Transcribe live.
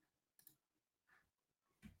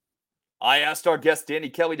I asked our guest,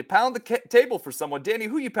 Danny Kelly, to pound the table for someone. Danny,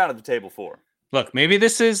 who you pounded the table for? Look, maybe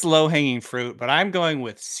this is low-hanging fruit, but I'm going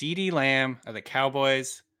with CeeDee Lamb of the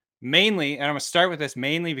Cowboys. Mainly, and I'm going to start with this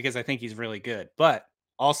mainly because I think he's really good. But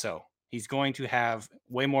also, he's going to have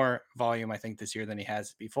way more volume, I think, this year than he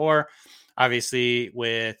has before. Obviously,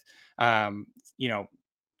 with, um, you know,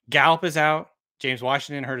 Gallup is out. James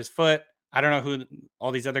Washington hurt his foot. I don't know who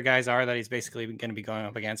all these other guys are that he's basically going to be going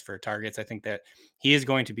up against for targets. I think that he is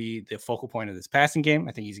going to be the focal point of this passing game.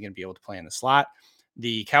 I think he's going to be able to play in the slot.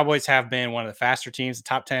 The Cowboys have been one of the faster teams, the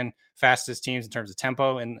top 10 fastest teams in terms of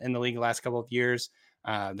tempo in the league the last couple of years.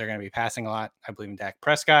 They're going to be passing a lot. I believe in Dak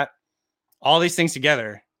Prescott. All these things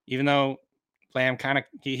together, even though Lamb kind of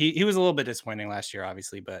he was a little bit disappointing last year,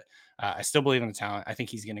 obviously, but I still believe in the talent. I think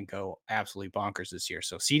he's going to go absolutely bonkers this year.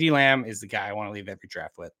 So CeeDee Lamb is the guy I want to leave every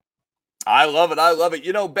draft with. I love it. I love it.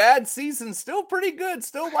 You know, bad season, still pretty good.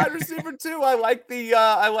 Still wide receiver too. I like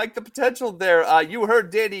the potential there. You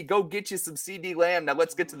heard Danny. Go get you some CeeDee Lamb. Now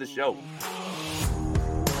let's get to the show.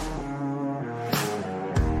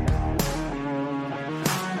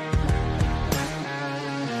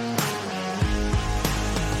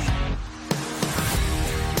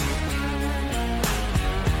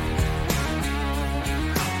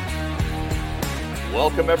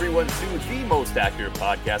 Welcome, everyone, to the Most Accurate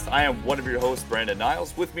Podcast. I am one of your hosts, Brandon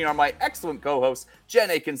Niles. With me are my excellent co-hosts, Jen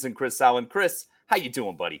Akins and Chris Allen. Chris, how you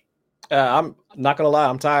doing, buddy? I'm not going to lie.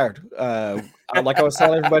 I'm tired. Like I was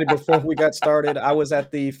telling everybody before we got started, I was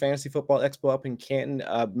at the Fantasy Football Expo up in Canton.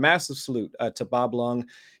 Massive salute to Bob Lung,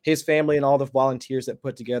 his family, and all the volunteers that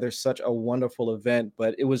put together such a wonderful event.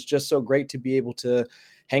 But it was just so great to be able to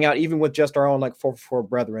hang out, even with just our own, like, 4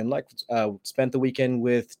 brethren. Like, spent the weekend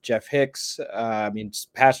with Jeff Hicks.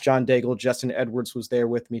 Past John Daigle, Justin Edwards was there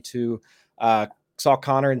with me too. Saw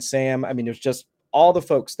Connor and Sam. It was just all the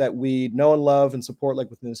folks that we know and love and support, like,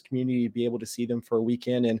 within this community, be able to see them for a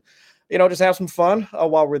weekend and, just have some fun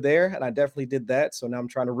while we're there. And I definitely did that. So now I'm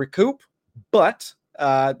trying to recoup, but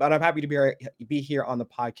I'm happy to be here on the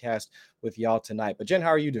podcast with y'all tonight. But Jen, how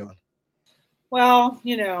are you doing? Well,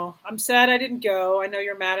 I'm sad I didn't go. I know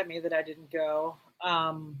you're mad at me that I didn't go.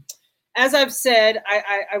 As I've said,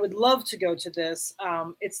 I would love to go to this.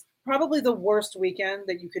 It's probably the worst weekend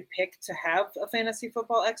that you could pick to have a fantasy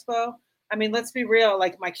football expo. Let's be real.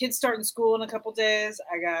 Like, my kids start in school in a couple days.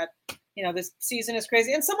 I got, this season is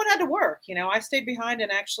crazy. And someone had to work. I stayed behind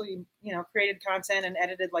and actually, created content and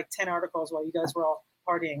edited like 10 articles while you guys were all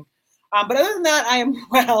partying. But other than that, I am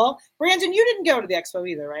well. Brandon, you didn't go to the expo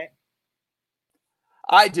either, right?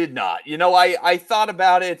 I did not. I thought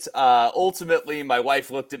about it. Ultimately, my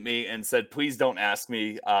wife looked at me and said, please don't ask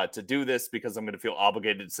me to do this because I'm going to feel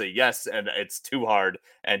obligated to say yes, and it's too hard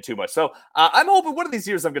and too much. So I'm hoping one of these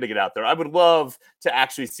years I'm going to get out there. I would love to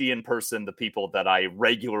actually see in person the people that I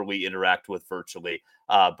regularly interact with virtually.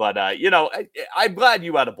 But I'm glad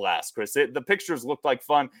you had a blast, Chris. The pictures looked like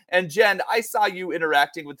fun. And Jen, I saw you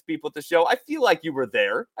interacting with the people at the show. I feel like you were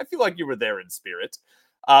there. I feel like you were there in spirit.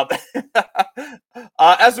 As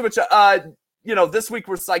to which, this week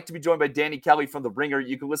we're psyched to be joined by Danny Kelly from The Ringer.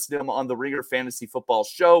 You can listen to him on The Ringer Fantasy Football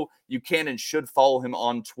Show. You can and should follow him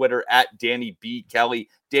on Twitter at Danny B. Kelly.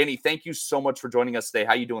 Danny, thank you so much for joining us today.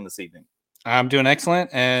 How you doing this evening? I'm doing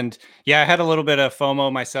excellent. And yeah, I had a little bit of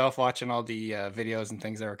FOMO myself watching all the videos and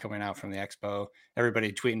things that were coming out from the expo.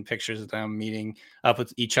 Everybody tweeting pictures of them meeting up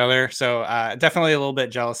with each other. So definitely a little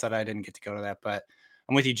bit jealous that I didn't get to go to that. But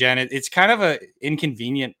I'm with you, Jen. It's kind of an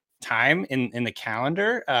inconvenient time in the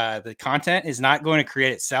calendar. The content is not going to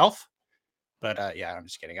create itself. But yeah, I'm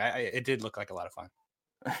just kidding. It did look like a lot of fun.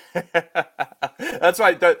 That's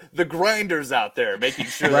right. The grinders out there making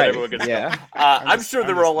sure that everyone gets I'm sure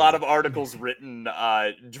there were a lot of articles written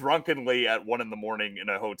drunkenly at 1 a.m. in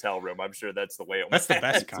a hotel room. I'm sure that's the way it was. That's the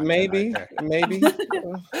best content. Maybe.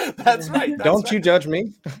 That's right. Don't you judge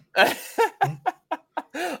me.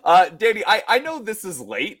 Danny, I know this is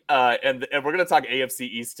late, and we're going to talk AFC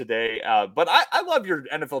East today, but I love your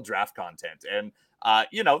NFL draft content, and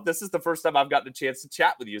this is the first time I've gotten a chance to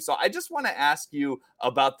chat with you, so I just want to ask you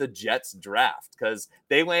about the Jets draft, because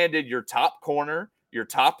they landed your top corner, your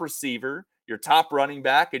top receiver, your top running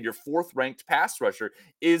back, and your 4th-ranked pass rusher.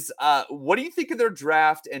 What do you think of their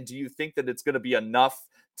draft, and do you think that it's going to be enough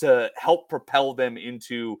to help propel them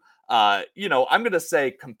into I'm going to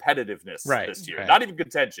say competitiveness this year. Right. Not even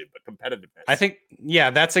contention, but competitiveness. I think,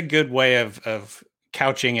 that's a good way of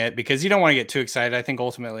couching it, because you don't want to get too excited. I think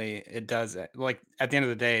ultimately it does. Like, at the end of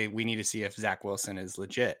the day, we need to see if Zach Wilson is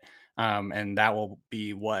legit. And that will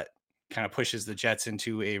be what kind of pushes the Jets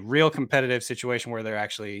into a real competitive situation where they're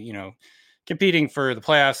actually, competing for the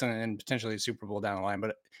playoffs and potentially the Super Bowl down the line.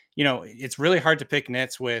 But it's really hard to pick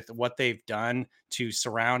nits with what they've done to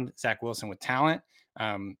surround Zach Wilson with talent.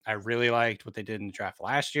 I really liked what they did in the draft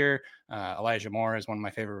last year. Elijah Moore is one of my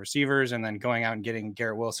favorite receivers, and then going out and getting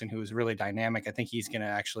Garrett Wilson, who is really dynamic. I think he's going to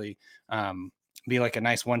actually be like a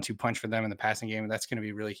nice 1-2 punch for them in the passing game. That's going to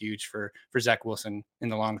be really huge for Zach Wilson in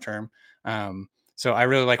the long term. So I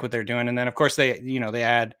really like what they're doing. And then of course they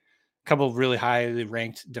add a couple of really highly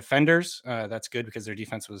ranked defenders. That's good because their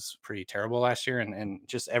defense was pretty terrible last year, and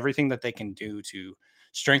just everything that they can do to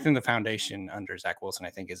strengthen the foundation under Zach Wilson, I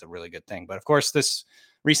think, is a really good thing. But of course, this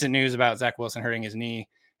recent news about Zach Wilson hurting his knee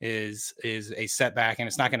is a setback, and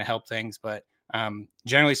it's not going to help things. But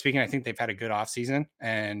generally speaking, I think they've had a good offseason,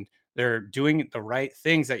 and they're doing the right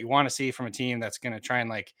things that you want to see from a team that's going to try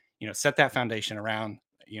and set that foundation around,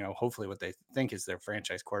 hopefully what they think is their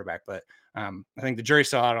franchise quarterback. But I think the jury's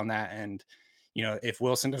still out on that. And, if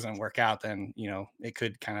Wilson doesn't work out, then, it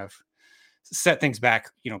could kind of set things back,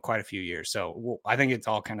 quite a few years. So I think it's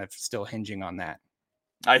all kind of still hinging on that.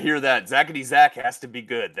 I hear that. Zackety Zach has to be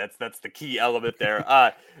good. That's the key element there.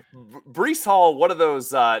 Breece Hall, one of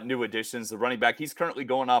those new additions, the running back, he's currently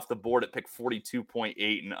going off the board at pick 42.8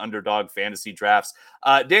 in underdog fantasy drafts.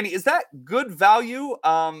 Danny, is that good value?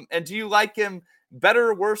 And do you like him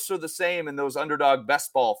better, worse, or the same in those underdog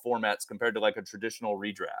best ball formats compared to like a traditional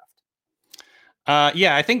redraft?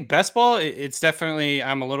 Yeah, I think best ball, it's definitely,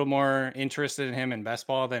 I'm a little more interested in him in best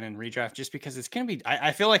ball than in redraft, just because it's going to be,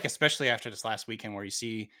 I feel like, especially after this last weekend where you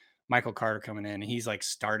see Michael Carter coming in, he's like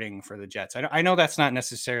starting for the Jets. I know that's not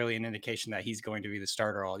necessarily an indication that he's going to be the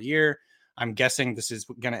starter all year. I'm guessing this is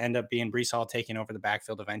going to end up being Breece Hall taking over the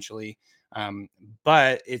backfield eventually.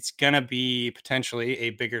 But it's going to be potentially a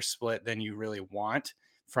bigger split than you really want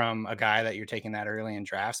from a guy that you're taking that early in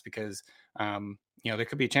drafts, because there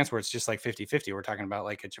could be a chance where it's just like 50-50. We're talking about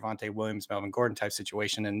like a Javonte Williams, Melvin Gordon type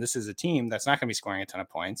situation. And this is a team that's not going to be scoring a ton of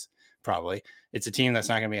points. Probably it's a team that's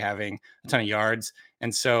not going to be having a ton of yards.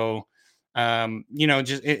 And so,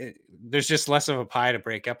 there's just less of a pie to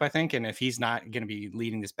break up, I think. And if he's not going to be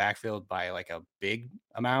leading this backfield by like a big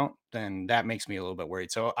amount, then that makes me a little bit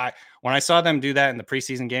worried. So when I saw them do that in the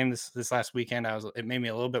preseason game this last weekend, it made me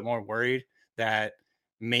a little bit more worried that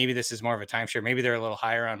maybe this is more of a timeshare. Maybe they're a little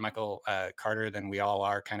higher on Michael Carter than we all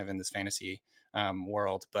are kind of in this fantasy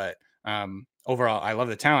world. But overall, I love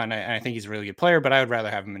the talent. I think he's a really good player, but I would rather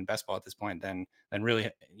have him in best ball at this point than really,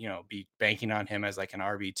 be banking on him as like an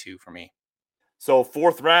RB2 for me. So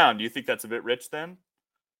 4th round, do you think that's a bit rich then?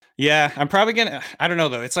 Yeah, I'm probably gonna. I don't know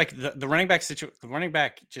though. It's like the running back the running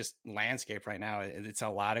back just landscape right now. It's a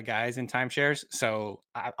lot of guys in timeshares, so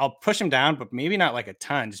I'll push him down, but maybe not like a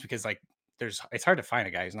ton, just because like it's hard to find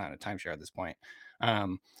a guy who's not in a timeshare at this point.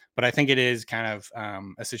 But I think it is kind of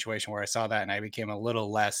a situation where I saw that and I became a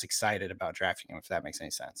little less excited about drafting him, if that makes any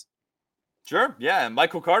sense. Sure. Yeah. And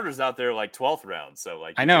Michael Carter's out there like 12th round. So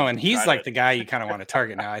like, I know. And he's like the guy you kind of want to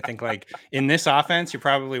target now. I think like in this offense, you're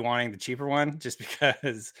probably wanting the cheaper one, just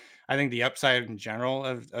because I think the upside in general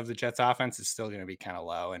of the Jets offense is still going to be kind of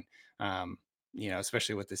low. And,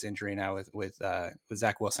 especially with this injury now with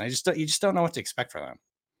Zach Wilson, you just don't know what to expect from them.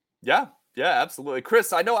 Yeah. Yeah, absolutely.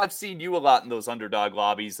 Chris, I know I've seen you a lot in those underdog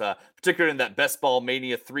lobbies, particularly in that Best Ball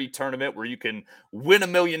Mania 3 tournament where you can win $1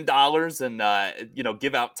 million and,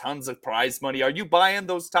 give out tons of prize money. Are you buying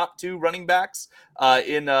those top 2 running backs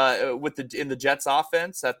in the Jets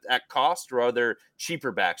offense at cost, or are there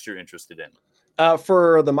cheaper backs you're interested in?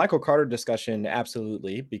 For the Michael Carter discussion,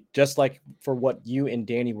 absolutely. Just like for what you and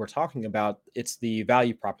Danny were talking about, it's the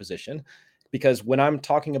value proposition. Because when I'm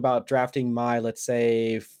talking about drafting my, let's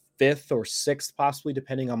say, 5th or 6th, possibly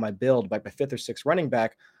depending on my build, like my 5th or 6th running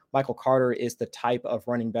back, Michael Carter is the type of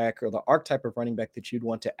running back or the archetype of running back that you'd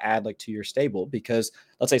want to add like to your stable. Because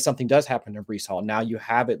let's say something does happen to Breece Hall, now you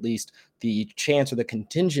have at least the chance or the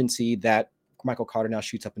contingency that Michael Carter now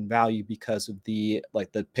shoots up in value because of the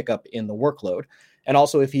pickup in the workload. And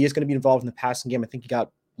also, if he is going to be involved in the passing game, I think he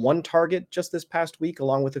got 1 target just this past week,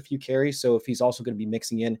 along with a few carries. So if he's also going to be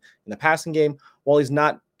mixing in the passing game, while he's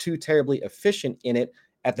not too terribly efficient in it,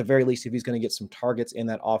 at the very least, if he's going to get some targets in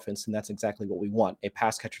that offense, and that's exactly what we want, a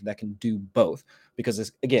pass catcher that can do both.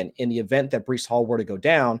 Because again, in the event that Breece Hall were to go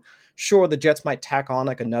down, sure, the Jets might tack on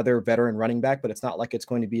like another veteran running back, but it's not like it's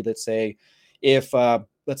going to be, let's say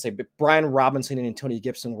Brian Robinson and Antonio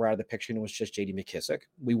Gibson were out of the picture and it was just J.D. McKissick.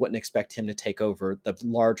 We wouldn't expect him to take over the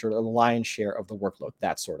lion's share of the workload,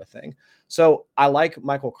 that sort of thing. So I like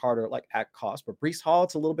Michael Carter like at cost, but Breece Hall,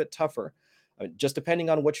 it's a little bit tougher. Just depending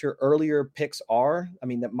on what your earlier picks are, I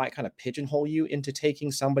mean, that might kind of pigeonhole you into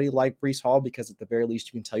taking somebody like Breece Hall, because at the very least,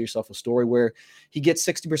 you can tell yourself a story where he gets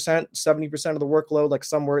 60%, 70% of the workload, like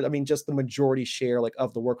somewhere, I mean, just the majority share like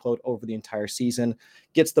of the workload over the entire season,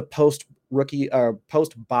 gets the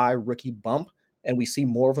post-bye rookie bump, and we see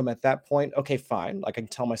more of him at that point. Okay, fine. Like I can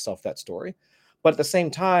tell myself that story. But at the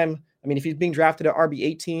same time, I mean, if he's being drafted at RB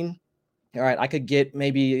 18, all right, I could get,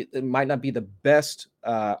 maybe it might not be the best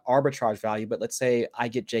arbitrage value, but let's say I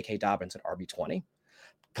get J.K. Dobbins at RB 20.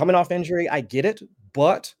 Coming off injury, I get it,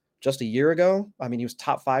 but just a year ago, I mean, he was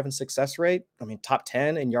top 5 in success rate. I mean, top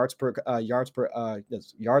 10 in yards per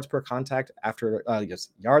contact after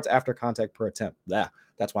yards after contact per attempt. Yeah,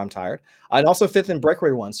 that's why I'm tired. And also 5th in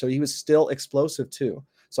breakaway runs, so he was still explosive too.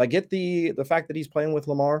 So I get the fact that he's playing with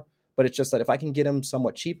Lamar. But it's just that if I can get him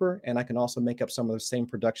somewhat cheaper and I can also make up some of the same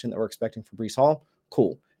production that we're expecting from Breece Hall,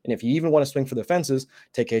 cool. And if you even want to swing for the fences,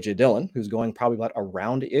 take AJ Dillon, who's going probably about a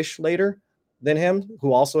round-ish later than him,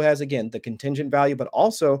 who also has, again, the contingent value, but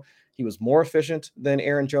also he was more efficient than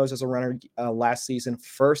Aaron Jones as a runner last season,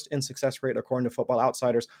 1st in success rate according to Football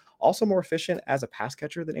Outsiders, also more efficient as a pass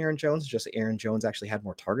catcher than Aaron Jones, just Aaron Jones actually had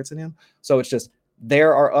more targets than him. So it's just,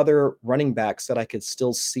 there are other running backs that I could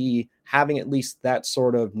still see having at least that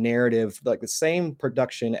sort of narrative, like the same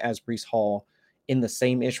production as Breece Hall in the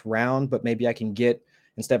same-ish round, but maybe I can get,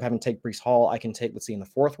 instead of having to take Breece Hall, I can take, let's see, in the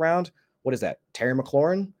 4th round. What is that? Terry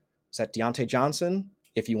McLaurin? Is that Deontay Johnson?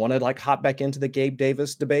 If you want to like hop back into the Gabe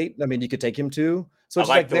Davis debate, I mean, you could take him too. So I it's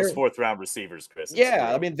like like those 4th-round receivers, Chris.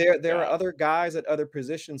 Yeah, I mean, there are other guys at other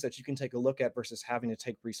positions that you can take a look at versus having to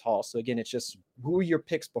take Breece Hall. So again, it's just who are your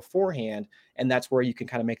picks beforehand, and that's where you can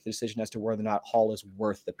kind of make the decision as to whether or not Hall is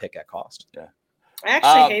worth the pick at cost. Yeah. I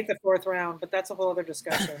actually hate the 4th round, but that's a whole other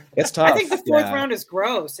discussion. It's tough. I think the 4th round is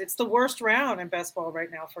gross. It's the worst round in best ball right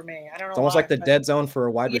now for me. I don't know. It's almost like the dead zone for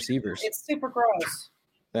wide receivers. It's super gross.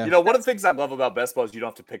 Yeah. You know, one of the things I love about best ball is you don't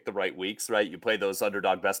have to pick the right weeks, right? You play those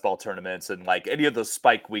underdog best ball tournaments, and like any of those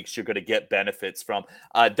spike weeks, you're going to get benefits from.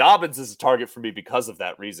 Dobbins is a target for me because of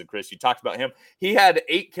that reason, Chris. You talked about him. He had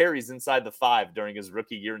 8 carries inside the 5 during his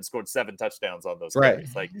rookie year and scored 7 touchdowns on those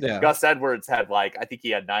carries. Like Gus Edwards had like, I think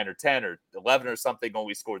he had 9 or 10 or 11 or something,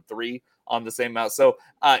 only scored 3 on the same amount. So,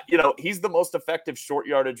 you know, he's the most effective short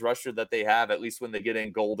yardage rusher that they have, at least when they get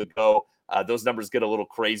in goal to go. Those numbers get a little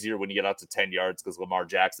crazier when you get out to 10 yards because Lamar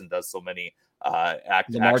Jackson does so many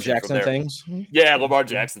Lamar Jackson things. Yeah, Lamar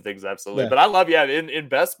Jackson things, absolutely. Yeah. But I love, in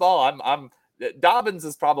best ball, I'm Dobbins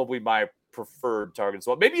is probably my preferred target.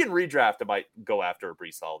 So maybe in redraft I might go after a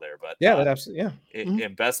Breece Hall there, but yeah, that absolutely, yeah.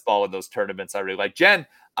 In best ball in those tournaments, I really like. Jen,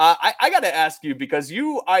 I got to ask you, because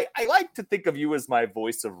I like to think of you as my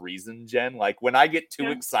voice of reason, Jen. Like when I get too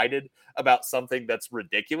excited about something that's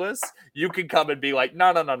ridiculous, you can come and be like,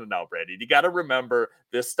 no, Brandon, you got to remember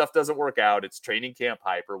this stuff doesn't work out. It's training camp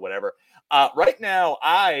hype or whatever. Right now,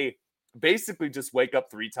 I basically just wake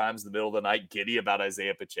up 3 times in the middle of the night giddy about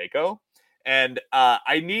Isaiah Pacheco. And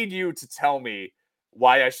I need you to tell me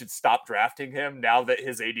why I should stop drafting him now that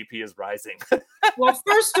his ADP is rising. Well,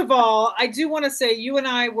 first of all, I do want to say you and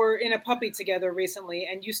I were in a puppy together recently,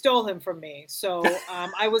 and you stole him from me. So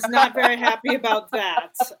I was not very happy about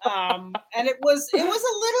that. And it was a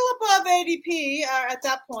little above ADP at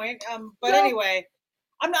that point. But anyway,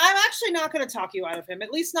 I'm actually not going to talk you out of him,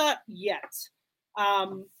 at least not yet.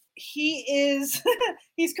 He's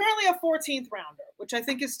currently a 14th rounder, which I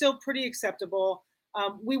think is still pretty acceptable.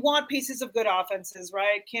 We want pieces of good offenses,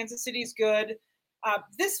 right? Kansas City's good.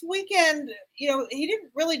 This weekend, you know, he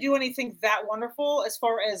didn't really do anything that wonderful as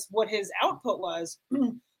far as what his output was.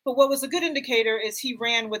 But what was a good indicator is he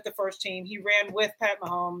ran with the first team. He ran with Pat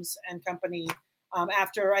Mahomes and company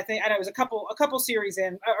after, I know it was a couple series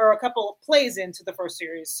in, or a couple plays into the first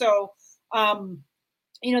series. So,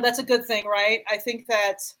 you know, that's a good thing, right? I think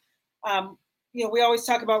that, you know, we always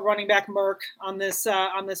talk about running back Merc on this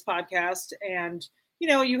podcast, and you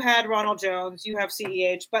know, you had Ronald Jones, you have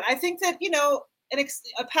CEH, but I think that, you know,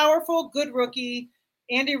 a powerful, good rookie,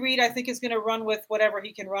 Andy Reid, I think is going to run with whatever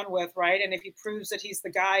he can run with, right? And if he proves that he's the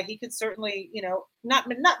guy, he could certainly, you know,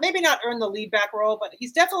 maybe not earn the lead back role, but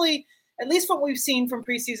he's definitely, at least what we've seen from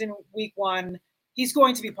preseason week 1, he's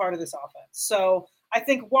going to be part of this offense. So I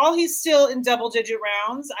think while he's still in double-digit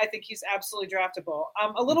rounds, I think he's absolutely draftable.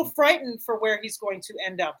 I'm a little frightened for where he's going to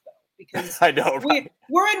end up, though, because I know, right?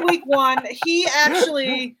 We're in week 1. He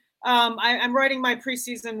actually, I'm writing my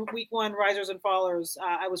preseason week 1 risers and fallers.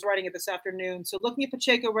 I was writing it this afternoon. So looking at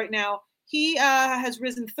Pacheco right now, he has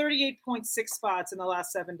risen 38.6 spots in the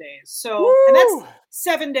last 7 days. So, and that's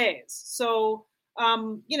 7 days. So,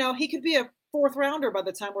 you know, he could be a 4th rounder by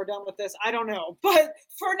the time we're done with this. I don't know. But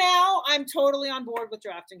for now, I'm totally on board with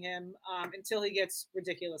drafting him until he gets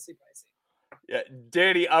ridiculously pricey. Yeah,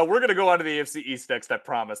 Danny, we're gonna go on to the AFC East next. I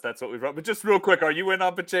promise. That's what we wrote. But just real quick, are you in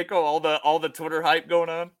on Pacheco? All the Twitter hype going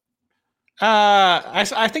on?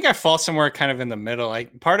 I think I fall somewhere kind of in the middle.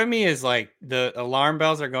 Like, part of me is like the alarm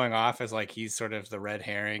bells are going off as like he's sort of the red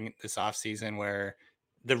herring this offseason, where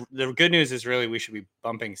the good news is really we should be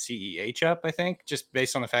bumping CEH up, I think, just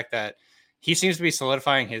based on the fact that he seems to be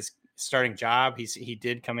solidifying his starting job. He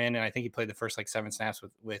did come in, and I think he played the first like 7 snaps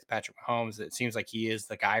with Patrick Mahomes. It seems like he is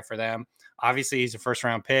the guy for them. Obviously, he's a first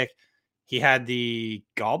round pick. He had the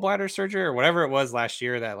gallbladder surgery or whatever it was last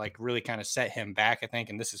year that like really kind of set him back, I think,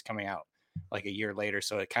 and this is coming out like a year later.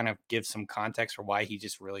 So it kind of gives some context for why he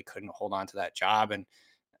just really couldn't hold on to that job. And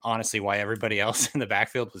honestly, why everybody else in the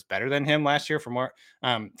backfield was better than him last year for most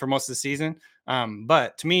of the season.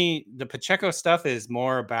 But to me, the Pacheco stuff is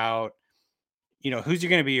more about, who's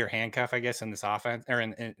going to be your handcuff, I guess, in this offense or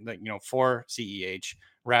for CEH,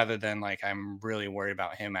 rather than like, I'm really worried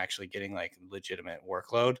about him actually getting like legitimate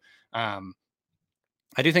workload.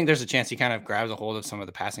 I do think there's a chance he kind of grabs a hold of some of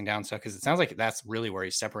the passing down stuff, because it sounds like that's really where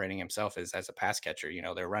he's separating himself is as a pass catcher.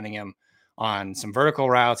 They're running him on some vertical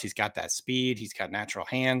routes. He's got that speed. He's got natural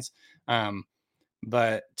hands.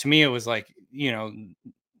 But to me, it was like,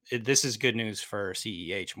 this is good news for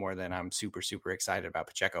CEH more than I'm super, super excited about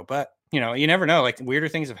Pacheco. But, you never know. Like, weirder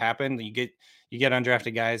things have happened. You get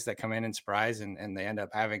undrafted guys that come in and surprise, and they end up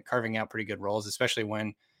carving out pretty good roles, especially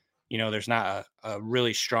when there's not a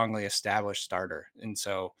really strongly established starter. And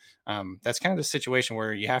so that's kind of the situation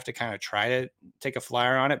where you have to kind of try to take a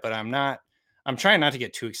flyer on it, but I'm trying not to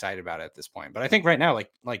get too excited about it at this point. But I think right now,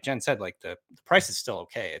 like Jen said, like the price is still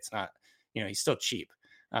okay. It's not, he's still cheap.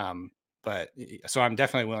 But so I'm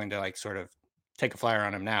definitely willing to like sort of take a flyer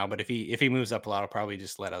on him now, but if he moves up a lot, I'll probably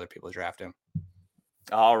just let other people draft him.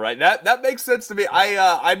 All right, that makes sense to me.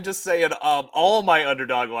 I'm just saying, all my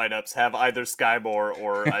underdog lineups have either Sky Moore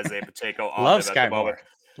or Isaiah Pacheco on Love them Sky at the moment.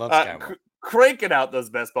 Moore. Love Sky Moore. Cranking out those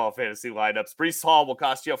best ball fantasy lineups. Breece Hall will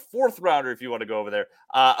cost you a 4th rounder if you want to go over there.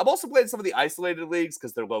 I'm also playing some of the isolated leagues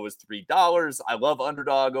because they're low as $3. I love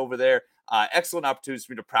underdog over there. Excellent opportunities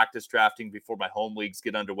for me to practice drafting before my home leagues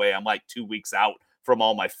get underway. I'm like 2 weeks out from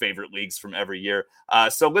all my favorite leagues from every year.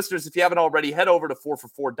 So listeners, if you haven't already, head over to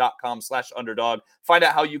 4for4.com/underdog. Find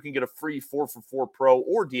out how you can get a free 4for4 Pro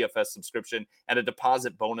or DFS subscription and a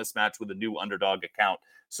deposit bonus match with a new underdog account.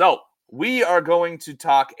 So we are going to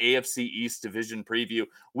talk AFC East division preview.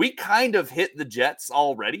 We kind of hit the Jets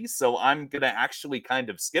already, so I'm going to actually kind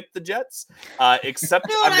of skip the Jets, except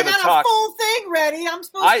Dude, I'm going to talk. a full thing ready. I'm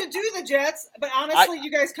supposed to do the Jets, but honestly,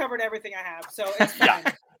 you guys covered everything I have, so it's fine.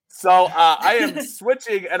 Yeah. So I am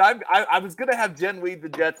switching, and I was going to have Jen lead the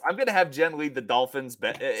Jets. I'm going to have Jen lead the Dolphins.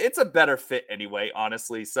 But it's a better fit anyway,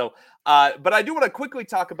 honestly. So, but I do want to quickly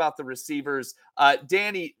talk about the receivers.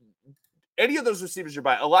 Danny, any of those receivers you're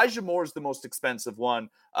buying, Elijah Moore is the most expensive one.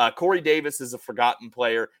 Corey Davis is a forgotten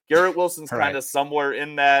player. Garrett Wilson's kind of somewhere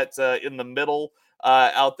in that, in the middle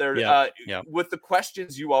out there. Yep. With the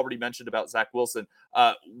questions you already mentioned about Zach Wilson,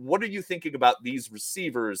 what are you thinking about these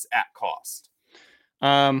receivers at cost?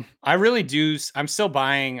 I really do. I'm still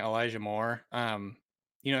buying Elijah Moore.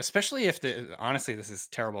 Especially if honestly, this is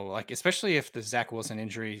terrible. Like, especially if the Zach Wilson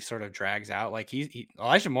injury sort of drags out. Like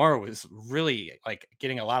Elijah Moore was really like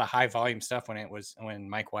getting a lot of high volume stuff when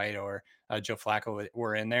Mike White or Joe Flacco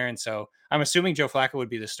were in there. And so I'm assuming Joe Flacco would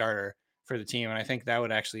be the starter for the team. And I think that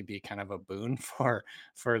would actually be kind of a boon for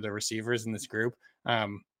the receivers in this group,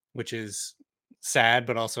 which is sad,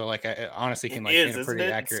 but also like I honestly can paint a pretty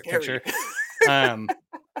accurate picture.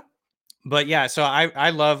 But yeah, so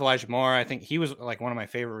I love Elijah Moore. I think he was like one of my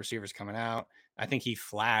favorite receivers coming out. I think he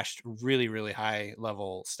flashed really, really high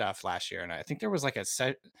level stuff last year. And I think there was like a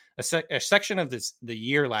section of the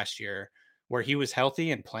year last year where he was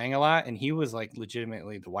healthy and playing a lot. And he was like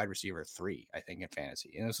legitimately the wide receiver 3, I think, in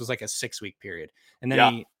fantasy. And this was like a 6-week period. And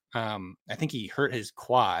then I think he hurt his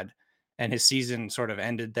quad and his season sort of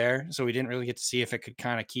ended there. So we didn't really get to see if it could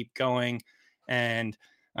kind of keep going. And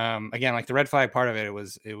again, like the red flag part of it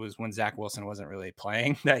was when Zach Wilson wasn't really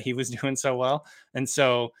playing that he was doing so well. And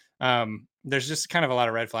so there's just kind of a lot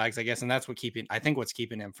of red flags, I guess. And that's what's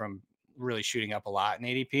keeping him from really shooting up a lot in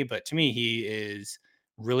ADP. But to me, he is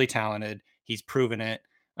really talented. He's proven it.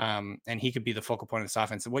 And he could be the focal point of this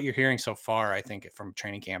offense. And what you're hearing so far, I think, from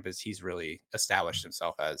training camp is he's really established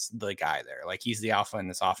himself as the guy there. Like, he's the alpha in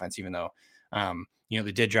this offense, even though,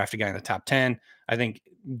 they did draft a guy in the top 10. I think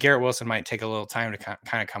Garrett Wilson might take a little time to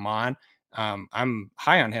kind of come on. I'm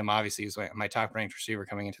high on him. Obviously, he's my top ranked receiver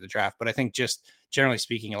coming into the draft, but I think just generally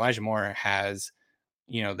speaking, Elijah Moore has,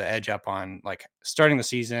 the edge up on like starting the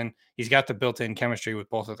season. He's got the built-in chemistry with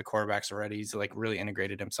both of the quarterbacks already. He's like really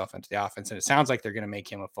integrated himself into the offense, and it sounds like they're going to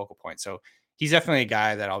make him a focal point. So he's definitely a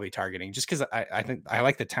guy that I'll be targeting just because I think I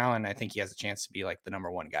like the talent. I think he has a chance to be like the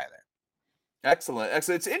number one guy there. Excellent.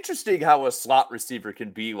 It's interesting how a slot receiver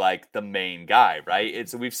can be like the main guy,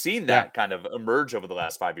 right? We've seen that kind of emerge over the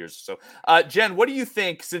last 5 years or so. Jen, what do you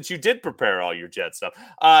think, since you did prepare all your Jets stuff?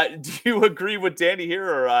 Do you agree with Danny here,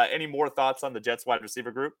 or any more thoughts on the Jets wide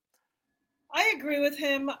receiver group? I agree with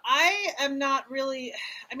him. I am not really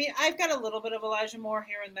 – I mean, I've got a little bit of Elijah Moore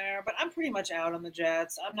here and there, but I'm pretty much out on the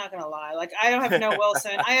Jets. I'm not going to lie. Like, I don't have no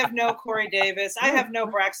Wilson. I have no Corey Davis. I have no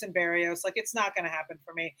Braxton Berrios. Like, it's not going to happen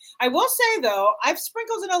for me. I will say, though, I've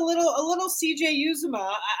sprinkled in a little CJ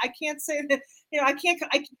Uzomah. I can't say that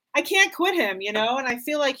 – I can't quit him, and I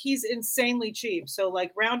feel like he's insanely cheap. So,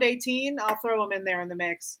 like, round 18, I'll throw him in there in the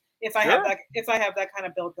mix if I have that kind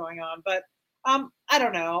of build going on. But – I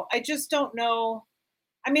don't know. I just don't know.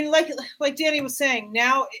 I mean, like Danny was saying,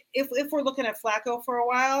 now if we're looking at Flacco for a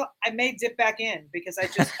while, I may dip back in because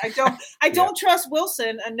I don't trust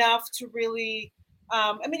Wilson enough to really.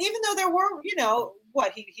 I mean, even though there were,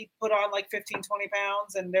 he put on like 15, 20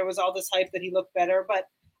 pounds, and there was all this hype that he looked better, but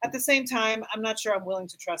at the same time, I'm not sure I'm willing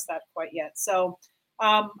to trust that quite yet. So.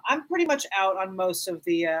 I'm pretty much out on most of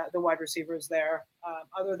the wide receivers there,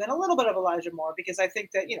 other than a little bit of Elijah Moore, because I think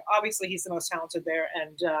that obviously he's the most talented there,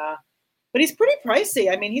 but he's pretty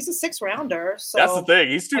pricey. I mean, he's a 6th rounder. So that's the thing;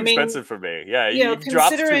 he's too expensive for me. Yeah, he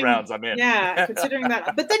drops 2 rounds, I'm in. Yeah, considering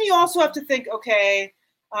that. But then you also have to think, okay,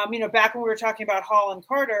 back when we were talking about Hall and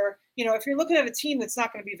Carter, if you're looking at a team that's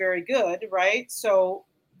not going to be very good, right? So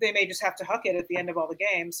they may just have to huck it at the end of all the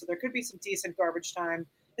games. So there could be some decent garbage time,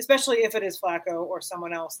 especially if it is Flacco or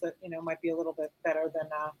someone else that might be a little bit better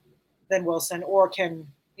than Wilson, or can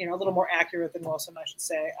a little more accurate than Wilson, I should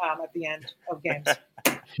say, at the end of games.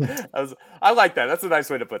 I like that. That's a nice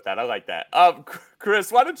way to put that. I like that.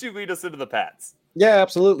 Chris, why don't you lead us into the Pats? Yeah,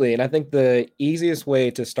 absolutely. And I think the easiest way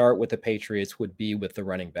to start with the Patriots would be with the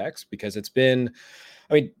running backs, because it's been,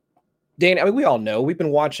 Dan, we all know we've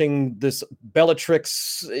been watching this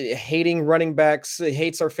Bellatrix hating running backs,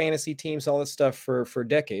 hates our fantasy teams, all this stuff for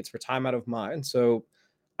decades, for time out of mind. So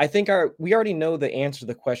I think we already know the answer to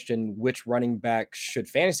the question, which running back should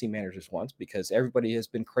fantasy managers want, because everybody has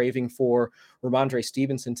been craving for Ramondre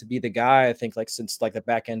Stevenson to be the guy, I think, since the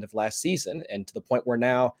back end of last season, and to the point where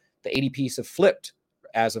now the ADPs have flipped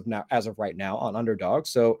as of right now on Underdog.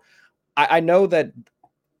 So I know that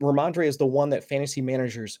Ramondre is the one that fantasy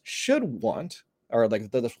managers should want, or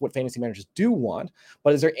what fantasy managers do want.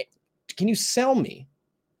 But can you sell me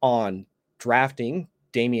on drafting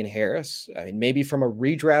Damian Harris? I mean, maybe from a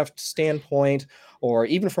redraft standpoint, or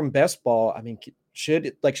even from best ball. I mean,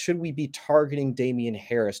 should we be targeting Damian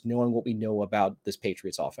Harris, knowing what we know about this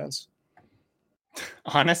Patriots offense?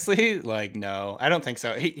 Honestly, no, I don't think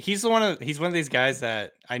so. He's one of these guys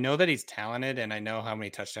that I know that he's talented, and I know how many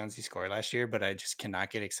touchdowns he scored last year, but I just cannot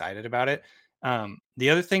get excited about it. The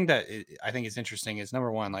other thing that I think is interesting is,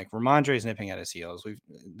 number one, Ramondre is nipping at his heels.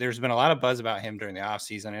 There's been a lot of buzz about him during the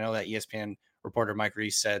offseason. I know that ESPN reporter Mike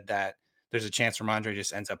Reese said that there's a chance Ramondre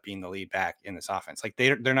just ends up being the lead back in this offense.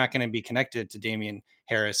 They're not going to be connected to Damian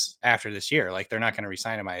Harris after this year. They're not going to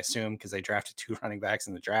re-sign him, I assume, because they drafted 2 running backs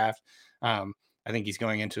in the draft. I think he's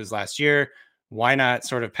going into his last year. Why not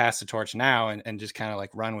sort of pass the torch now and just kind of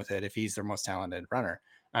run with it if he's their most talented runner?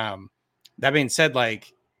 That being said,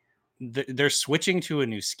 they're switching to a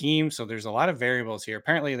new scheme. So there's a lot of variables here.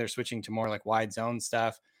 Apparently they're switching to more wide zone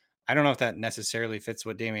stuff. I don't know if that necessarily fits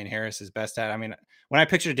what Damian Harris is best at. I mean, when I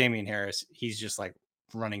picture Damian Harris, he's just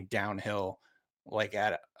running downhill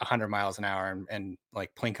at 100 miles an hour and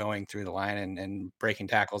plinkoing through the line and breaking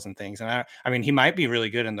tackles and things. And I mean, he might be really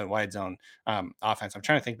good in the wide zone offense. I'm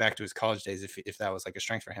trying to think back to his college days if that was a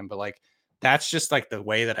strength for him, but that's just the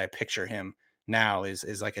way that I picture him now is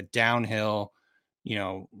a downhill,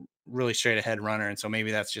 really straight ahead runner. And so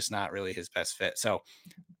maybe that's just not really his best fit. So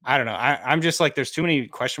I don't know. I'm just there's too many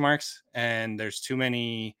question marks, and there's too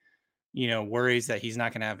many, worries that he's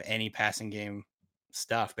not going to have any passing game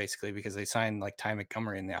stuff, basically, because they signed Ty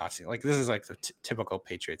Montgomery in the offseason. This is the typical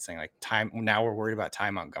Patriots thing. Now we're worried about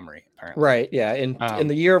Ty Montgomery, apparently. Right. Yeah. In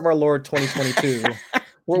the year of our Lord 2022,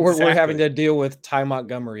 we're having to deal with Ty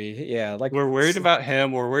Montgomery. Yeah. We're worried about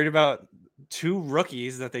him. We're worried about 2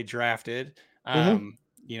 rookies that they drafted. So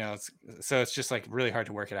it's just really hard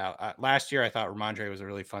to work it out. Last year, I thought Ramondre was a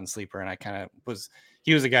really fun sleeper, and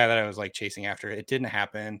he was a guy that I was chasing after. It didn't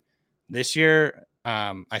happen. This year,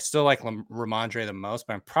 I still like Ramondre the most,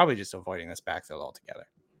 but I'm probably just avoiding this backfield altogether.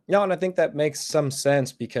 No, and I think that makes some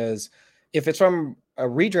sense, because if it's from a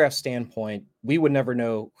redraft standpoint, we would never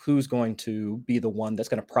know who's going to be the one that's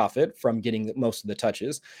going to profit from getting most of the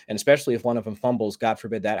touches. And especially if one of them fumbles, God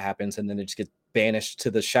forbid that happens, and then it just gets banished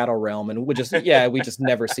to the shadow realm, and we just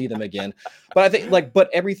never see them again. But I think but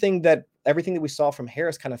everything that we saw from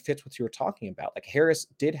Harris kind of fits what you were talking about. Like Harris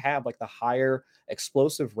did have like the higher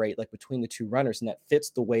explosive rate like between the two runners, and that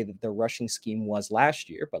fits the way that their rushing scheme was last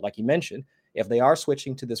year. But like you mentioned, if they are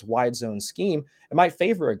switching to this wide zone scheme, it might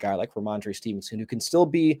favor a guy like Ramondre Stevenson, who can still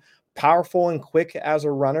be powerful and quick as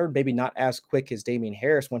a runner, maybe not as quick as Damian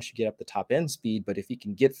Harris once you get up the top end speed. But if he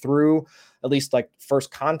can get through at least like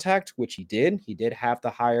first contact, which he did have the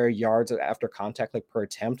higher yards after contact, like per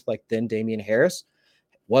attempt, like than Damian Harris.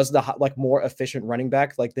 Was the like more efficient running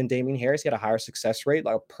back like than Damian Harris. He had a higher success rate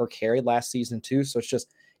like per carry last season too. So it's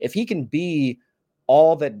just, if he can be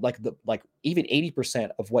all that, like even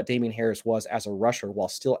 80% of what Damian Harris was as a rusher while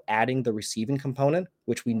still adding the receiving component,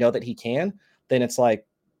 which we know that he can, then it's like,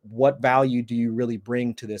 what value do you really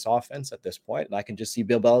bring to this offense at this point? And I can just see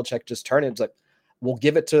Bill Belichick just turn it. It's like, we'll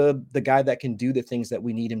give it to the guy that can do the things that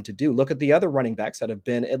we need him to do. Look at the other running backs that have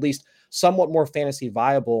been at least somewhat more fantasy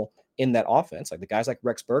viable in that offense, like the guys like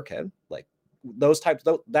Rex Burkhead, like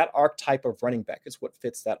that archetype of running back is what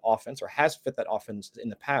fits that offense or has fit that offense in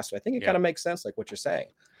the past. So I think it kind of makes sense, like what you're saying.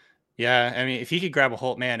 Yeah, I mean, if he could grab a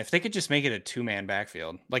whole man, if they could just make it a 2-man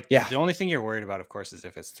backfield, like the only thing you're worried about, of course, is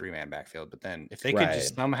if it's 3-man backfield. But then if they could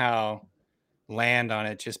just somehow land on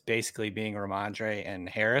it, just basically being Ramondre and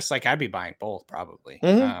Harris, like I'd be buying both probably,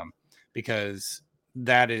 because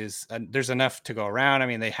that is there's enough to go around. I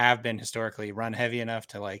mean, they have been historically run heavy enough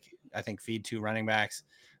to like, I think, feed 2 running backs.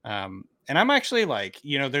 And I'm actually like,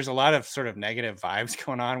 there's a lot of sort of negative vibes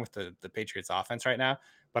going on with the Patriots offense right now,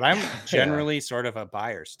 but I'm generally sort of a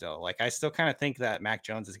buyer still. Like I still kind of think that Mac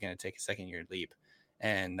Jones is going to take a second-year leap,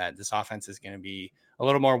 and that this offense is going to be a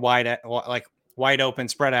little more wide open,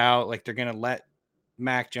 spread out. Like they're going to let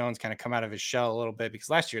Mac Jones kind of come out of his shell a little bit, because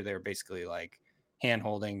last year they were basically like hand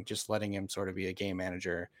holding, just letting him sort of be a game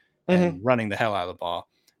manager and running the hell out of the ball.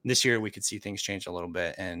 This year we could see things change a little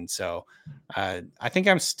bit. And so I think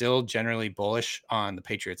I'm still generally bullish on the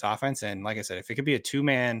Patriots offense. And like I said, if it could be a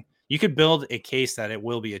 2-man, you could build a case that it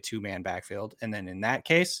will be a 2-man backfield. And then in that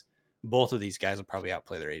case, both of these guys will probably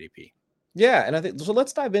outplay their ADP. Yeah. And I think, so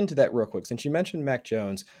let's dive into that real quick. Since you mentioned Mac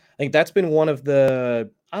Jones, I think that's been one of the,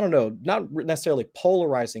 I don't know, not necessarily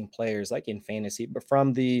polarizing players like in fantasy, but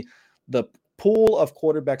from the pool of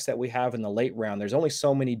quarterbacks that we have in the late round, there's only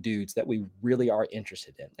so many dudes that we really are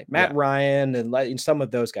interested in, like Matt Ryan and some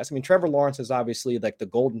of those guys. I mean, Trevor Lawrence is obviously like the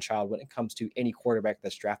golden child when it comes to any quarterback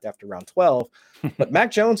that's drafted after round 12, but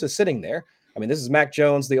Mac Jones is sitting there. I mean, this is Mac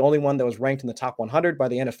Jones, the only one that was ranked in the top 100 by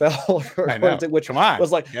the NFL, which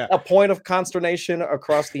was like a point of consternation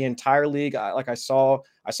across the entire league. I saw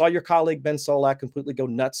your colleague Ben Solak completely go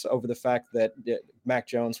nuts over the fact that Mac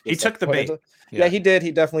Jones he took the bait. Yeah, he did.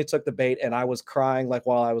 He definitely took the bait, and I was crying like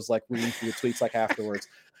while I was like reading through the tweets like afterwards.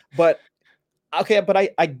 But okay, but I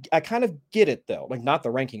kind of get it though, like not the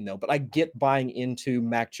ranking though, but I get buying into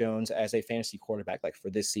Mac Jones as a fantasy quarterback like for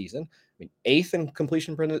this season. I mean, 8th in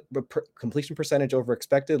completion percentage over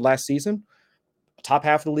expected last season, top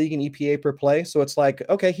half of the league in EPA per play. So it's like,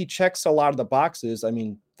 okay, he checks a lot of the boxes. I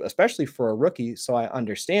mean, especially for a rookie, so I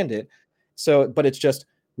understand it. So, but it's just,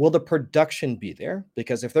 will the production be there?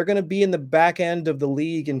 Because if they're going to be in the back end of the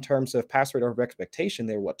league in terms of pass rate over expectation,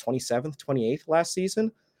 they were 27th, 28th last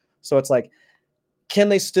season. So it's like, can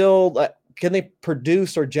they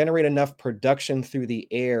produce or generate enough production through the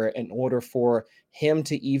air in order for him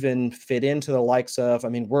to even fit into the likes of, I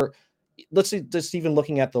mean, let's see, just even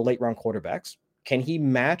looking at the late round quarterbacks, can he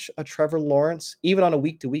match a Trevor Lawrence even on a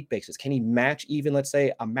week-to-week basis? Can he match even, let's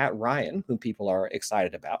say, a Matt Ryan, whom people are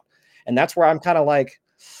excited about? And that's where I'm kind of like,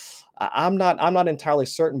 I'm not entirely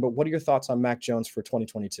certain, but what are your thoughts on Mac Jones for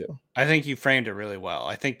 2022? I think you framed it really well.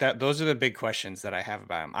 I think that those are the big questions that I have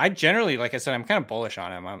about him. I generally, like I said, I'm kind of bullish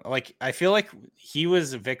on him. I feel like he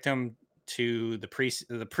was a victim to the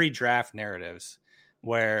pre-draft narratives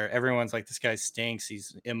where everyone's like, this guy stinks,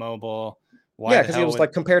 he's immobable. Because he was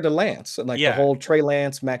like compared to Lance and the whole Trey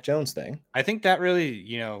Lance, Mac Jones thing. I think that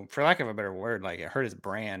really, for lack of a better word, like it hurt his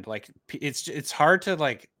brand. Like it's hard to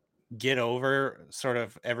like get over sort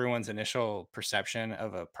of everyone's initial perception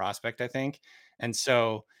of a prospect, I think. And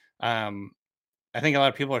so I think a lot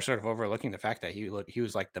of people are sort of overlooking the fact that he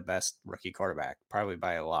was like the best rookie quarterback, probably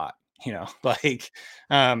by a lot,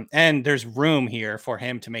 and there's room here for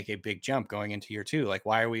him to make a big jump going into year 2. Like,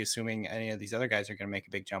 why are we assuming any of these other guys are going to make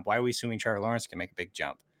a big jump? Why are we assuming Trevor Lawrence can make a big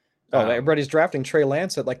jump? Everybody's drafting Trey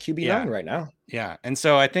Lance at like QB9 right now. Yeah. And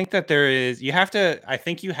so I think that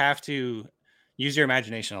you have to use your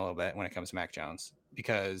imagination a little bit when it comes to Mac Jones.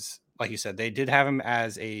 because, like you said, they did have him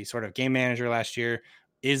as a sort of game manager last year.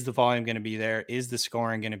 Is the volume going to be there? Is the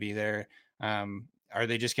scoring going to be there? Are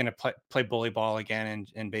they just going to play bully ball again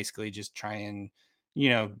and basically just try and,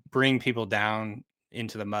 bring people down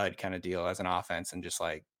into the mud kind of deal as an offense and just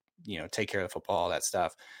like, take care of the football, all that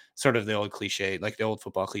stuff, sort of the old cliche, like the old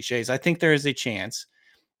football cliches. I think there is a chance.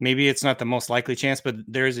 Maybe it's not the most likely chance, but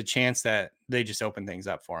there is a chance that they just open things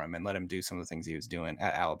up for him and let him do some of the things he was doing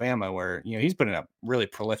at Alabama, where, he's putting up really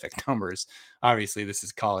prolific numbers. Obviously, this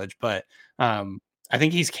is college, but I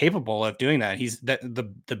think he's capable of doing that. He's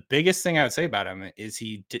the biggest thing I would say about him is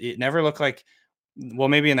it never looked like, well,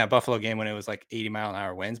 maybe in that Buffalo game when it was like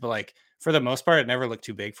 80-mile-an-hour winds, but like for the most part, it never looked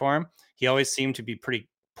too big for him. He always seemed to be pretty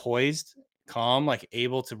poised, calm, like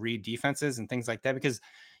able to read defenses and things like that, because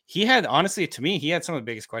he had, honestly, to me, he had some of the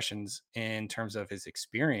biggest questions in terms of his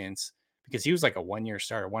experience, because he was like a 1-year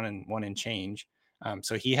starter, one and change.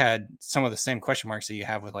 So he had some of the same question marks that you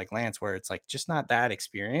have with like Lance, where it's like just not that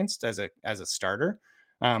experienced as a starter.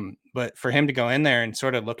 But for him to go in there and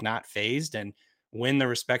sort of look not phased and win the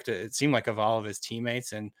respect, it seemed like, of all of his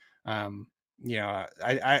teammates. And,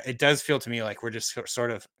 it does feel to me like we're just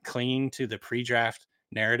sort of clinging to the pre-draft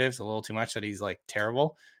narratives a little too much, that he's like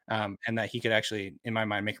terrible. And that he could actually, in my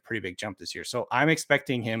mind, make a pretty big jump this year. So I'm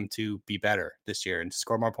expecting him to be better this year and to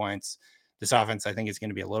score more points. This offense, I think, is going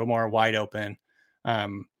to be a little more wide open.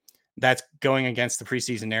 That's going against the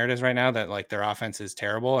preseason narratives right now, that like their offense is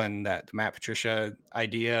terrible and that the Matt Patricia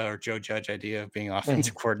idea or Joe Judge idea of being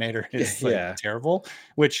offensive coordinator is like terrible,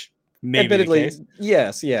 which may be the case.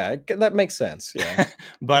 Yes. Yeah. That makes sense. Yeah.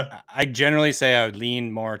 But I generally say I would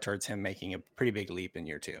lean more towards him making a pretty big leap in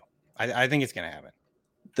year 2. I think it's going to happen.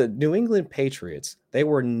 The New England Patriots, they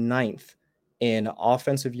were 9th in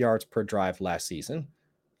offensive yards per drive last season.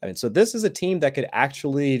 I mean, so this is a team that could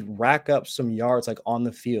actually rack up some yards like on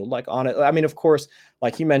the field, like on it. I mean, of course,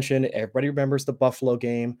 like you mentioned, everybody remembers the Buffalo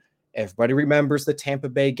game. Everybody remembers the Tampa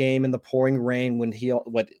Bay game in the pouring rain when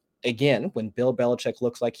when Bill Belichick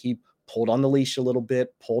looks like he pulled on the leash a little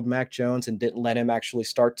bit, pulled Mac Jones and didn't let him actually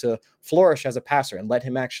start to flourish as a passer and let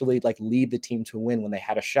him actually like lead the team to win when they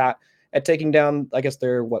had a shot at taking down, I guess,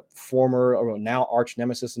 their former or now arch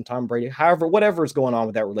nemesis and Tom Brady. However, whatever is going on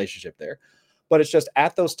with that relationship there. But it's just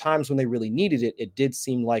at those times when they really needed it, it did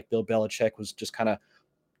seem like Bill Belichick was just kind of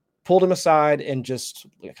pulled him aside and just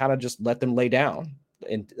kind of just let them lay down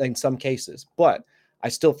in some cases. But I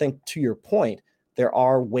still think, to your point, there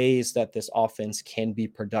are ways that this offense can be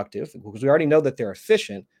productive, because we already know that they're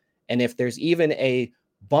efficient. And if there's even a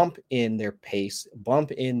bump in their pace,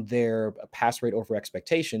 bump in their pass rate over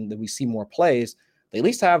expectation, that we see more plays, they at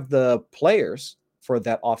least have the players for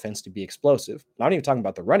that offense to be explosive. Not even talking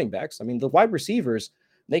about the running backs. I mean, the wide receivers,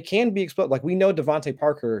 they can be explosive. Like we know Devontae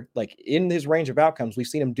Parker, like in his range of outcomes, we've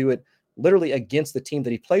seen him do it literally against the team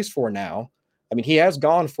that he plays for now. I mean, he has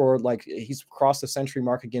gone for he's crossed the century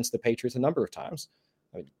mark against the Patriots a number of times.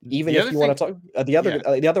 I mean, even if you want to talk,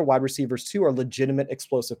 the other wide receivers too are legitimate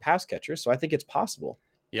explosive pass catchers. So I think it's possible.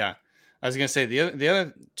 Yeah. I was going to say the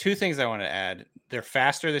other two things I want to add, they're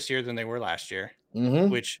faster this year than they were last year,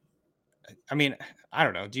 which, I mean, I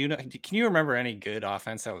don't know. Can you remember any good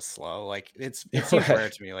offense that was slow? Like it seems rare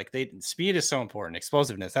to me. Like speed is so important,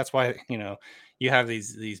 explosiveness. That's why, you have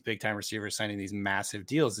these big time receivers signing these massive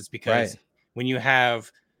deals. It's because when you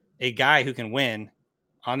have a guy who can win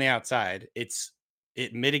on the outside,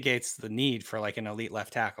 it mitigates the need for like an elite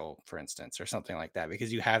left tackle, for instance, or something like that,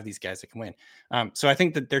 because you have these guys that can win. So I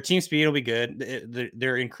think that their team speed will be good.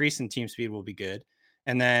 Their increase in team speed will be good.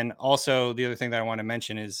 And then also the other thing that I want to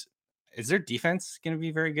mention is their defense going to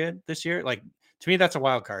be very good this year? Like, to me, that's a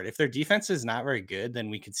wild card. If their defense is not very good, then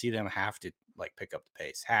we could see them have to like pick up the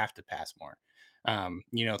pace, have to pass more.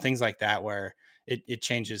 Things like that, where it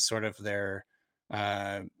changes sort of their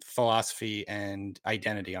philosophy and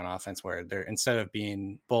identity on offense, where they're, instead of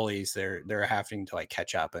being bullies, they're having to like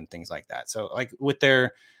catch up and things like that. So like with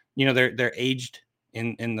their, they're aged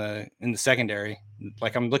in the secondary.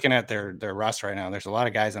 Like I'm looking at their roster right now. There's a lot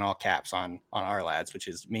of guys in all caps on our lads, which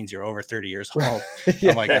means you're over 30 years old.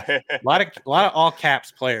 I'm like a lot of all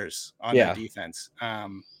caps players on their defense.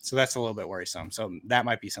 So that's a little bit worrisome. So that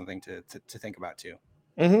might be something to think about too.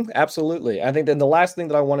 Absolutely. I think then the last thing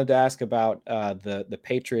that I wanted to ask about the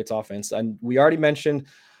Patriots offense, and we already mentioned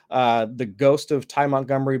the ghost of Ty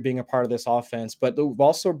Montgomery being a part of this offense, but we've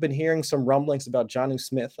also been hearing some rumblings about Jonnu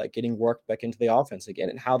Smith like getting worked back into the offense again,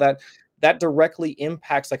 and how that directly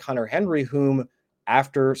impacts like Hunter Henry, whom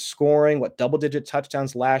after scoring double-digit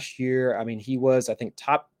touchdowns last year, I mean, he was, I think,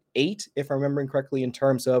 top 8, if I'm remembering correctly, in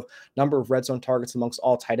terms of number of red zone targets amongst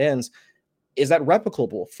all tight ends. Is that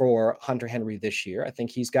replicable for Hunter Henry this year? I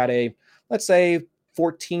think he's got a, let's say,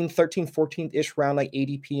 14th round, like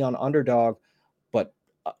ADP on Underdog. But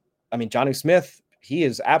I mean, Jonnu Smith, he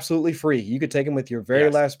is absolutely free. You could take him with your very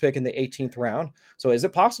last pick in the 18th round. So is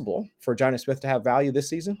it possible for Jonnu Smith to have value this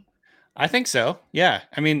season? I think so. Yeah.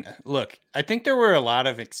 I mean, look, I think there were a lot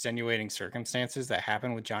of extenuating circumstances that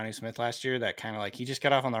happened with Johnny Smith last year that kind of like he just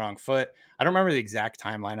got off on the wrong foot. I don't remember the exact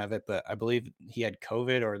timeline of it, but I believe he had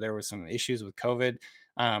COVID or there was some issues with COVID.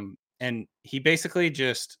 And he basically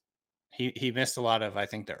just he missed a lot of, I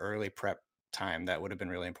think, the early prep time that would have been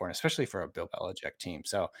really important, especially for a Bill Belichick team.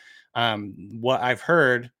 So what I've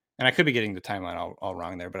heard, and I could be getting the timeline all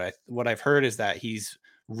wrong there, but what I've heard is that he's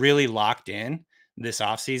really locked in this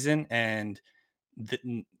offseason. And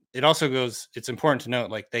it also goes, it's important to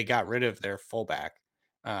note, like they got rid of their fullback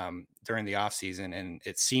during the offseason. And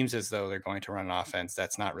it seems as though they're going to run an offense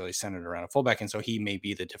that's not really centered around a fullback. And so he may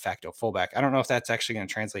be the de facto fullback. I don't know if that's actually going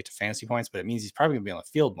to translate to fantasy points, but it means he's probably going to be on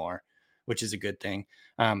the field more, which is a good thing.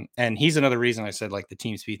 And he's another reason I said like the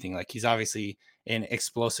team speed thing, like he's obviously an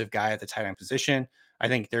explosive guy at the tight end position. I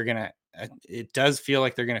think they're going to, it does feel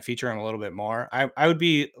like they're going to feature him a little bit more. I would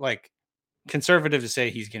be like conservative to say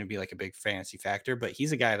he's going to be like a big fantasy factor, but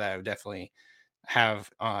he's a guy that I would definitely have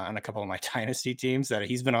on a couple of my dynasty teams that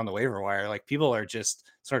he's been on the waiver wire. Like people are just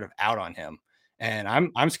sort of out on him, and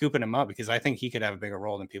I'm scooping him up because I think he could have a bigger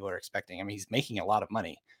role than people are expecting. I mean, he's making a lot of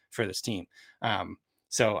money for this team.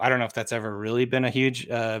 So I don't know if that's ever really been a huge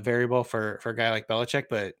variable for a guy like Belichick,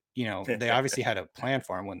 but you know, they obviously had a plan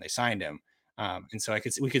for him when they signed him. And so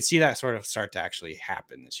we could see that sort of start to actually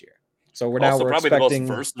happen this year. So we're probably expecting the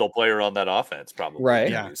most versatile player on that offense, probably.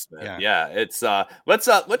 Right. Yeah. It's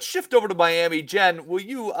let's shift over to Miami. Jen, will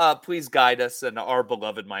you please guide us in our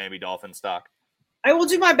beloved Miami Dolphins stock? I will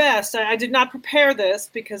do my best. I did not prepare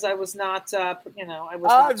this because I was not, I was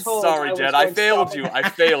not told. I'm sorry, Jen. I failed you.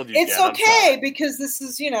 It's Jen. okay because this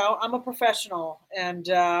is, I'm a professional and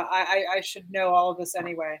I should know all of this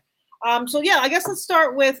anyway. So yeah, I guess let's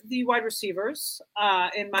start with the wide receivers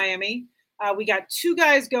in Miami. We got two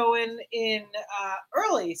guys going in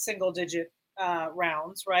early single-digit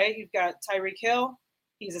rounds, right? You've got Tyreek Hill.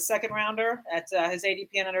 He's a second rounder at his ADP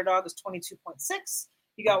and Underdog is 22.6.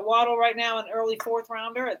 You got Waddle right now, an early fourth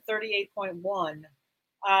rounder at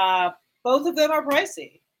 38.1. Both of them are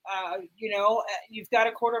pricey. You've got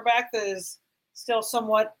a quarterback that is still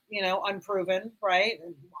somewhat, unproven, right?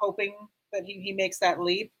 Hoping that he makes that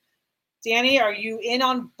leap. Danny, are you in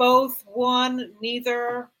on both? One,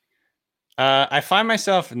 neither? I find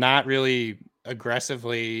myself not really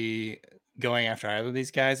aggressively going after either of these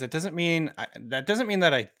guys. That doesn't mean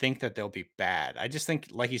that I think that they'll be bad. I just think,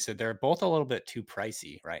 like you said, they're both a little bit too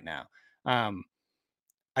pricey right now.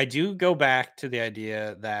 I do go back to the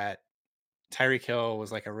idea that Tyreek Hill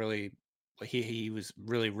was like he was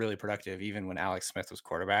really, really productive even when Alex Smith was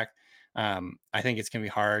quarterback. I think it's gonna be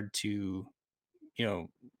hard to,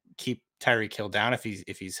 keep Tyreek Hill down if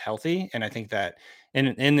he's healthy. And I think that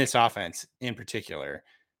in this offense in particular,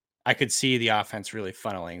 I could see the offense really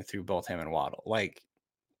funneling through both him and Waddle. Like,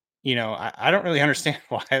 I don't really understand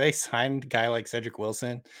why they signed a guy like Cedric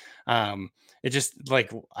Wilson. It just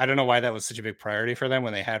like, I don't know why that was such a big priority for them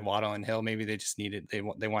when they had Waddle and Hill. Maybe they just they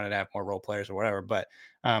wanted to have more role players or whatever. But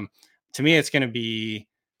to me, it's going to be.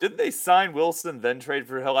 Did they sign Wilson then trade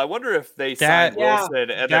for Hill? I wonder if they signed Wilson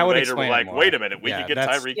and then later were like, wait a minute, we can get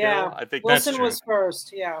Tyreek Hill. I think Wilson was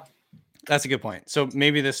first. Yeah, that's a good point. So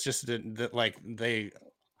maybe this just like they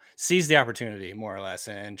seized the opportunity more or less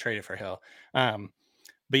and traded for Hill. But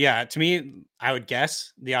yeah, to me, I would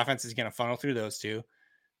guess the offense is going to funnel through those two.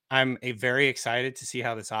 I'm very excited to see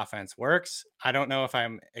how this offense works. I don't know if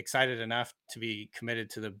I'm excited enough to be committed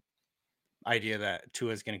to the idea that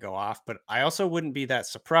Tua is going to go off, but I also wouldn't be that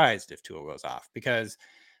surprised if Tua goes off because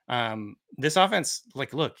this offense,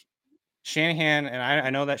 like, look, Shanahan, and I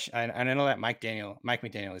know that I know that Mike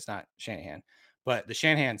McDaniel is not Shanahan, but the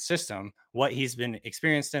Shanahan system, what he's been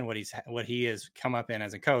experienced in, what he has come up in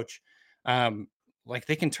as a coach, like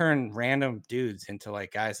they can turn random dudes into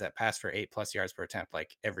like guys that pass for 8+ yards per attempt,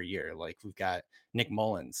 like every year. Like we've got Nick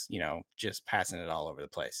Mullins, just passing it all over the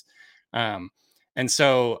place. And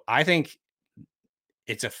so I think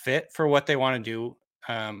it's a fit for what they want to do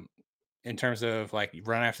in terms of like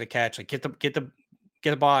run after the catch, like get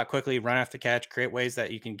the ball out quickly, run after the catch, create ways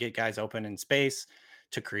that you can get guys open in space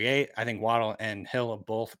to create. I think Waddle and Hill are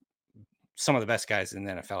both some of the best guys in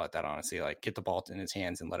the NFL at that, honestly. Like get the ball in his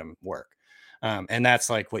hands and let him work. And that's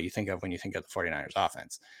like what you think of when you think of the 49ers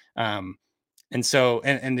offense. And so,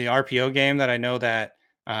 and the RPO game that I know that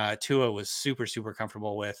Tua was super, super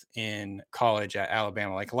comfortable with in college at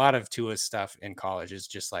Alabama. Like a lot of Tua's stuff in college is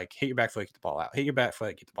just like hit your back foot, get the ball out, hit your back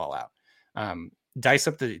foot, get the ball out. dice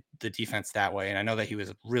up the defense that way. And I know that he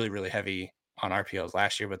was really, really heavy on RPOs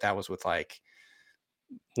last year, but that was with like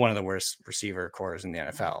one of the worst receiver cores in the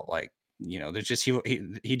NFL. Like, there's just he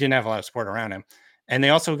didn't have a lot of support around him. And they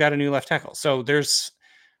also got a new left tackle. So there's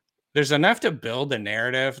enough to build a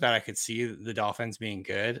narrative that I could see the Dolphins being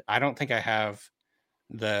good. I don't think I have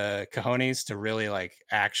the cojones to really like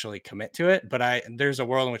actually commit to it, but there's a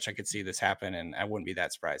world in which I could see this happen and I wouldn't be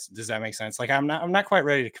that surprised. Does that make sense? Like I'm not quite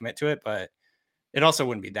ready to commit to it, but it also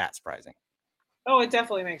wouldn't be that surprising. Oh, it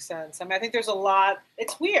definitely makes sense. I mean, I think there's a lot.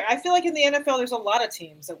 It's weird. I feel like in the NFL, there's a lot of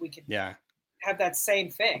teams that we could have that same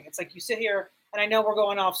thing. It's like you sit here, and I know we're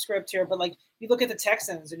going off script here, but like you look at the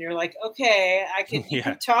Texans, and you're like, okay, you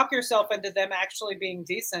can talk yourself into them actually being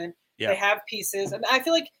decent. Yeah. They have pieces, and I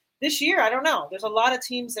feel like this year, I don't know. There's a lot of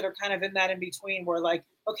teams that are kind of in that in between, where like,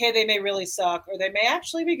 okay, they may really suck, or they may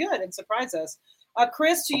actually be good and surprise us.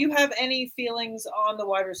 Chris, do you have any feelings on the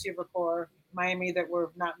wide receiver core, Miami, that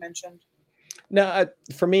were not mentioned? No,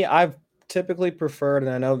 for me, I've typically preferred,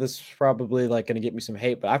 and I know this is probably like going to get me some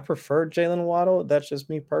hate, but I preferred Jalen Waddle. That's just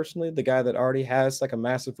me personally, the guy that already has like a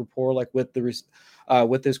massive rapport, like with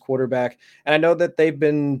his quarterback. And I know that they've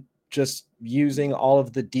been just using all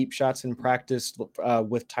of the deep shots in practice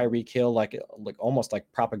with Tyreek Hill, like almost like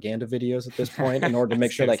propaganda videos at this point, in order to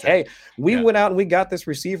make sure, like, hey, we went out and we got this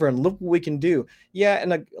receiver, and look what we can do. Yeah,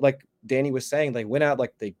 and like Danny was saying, they went out,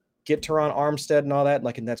 like they get Teron Armstead and all that,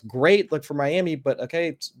 like, and that's great, like for Miami, but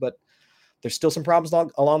there's still some problems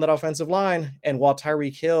along that offensive line. And while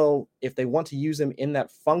Tyreek Hill, if they want to use him in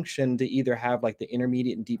that function to either have like the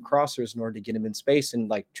intermediate and deep crossers in order to get him in space and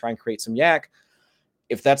like try and create some yak,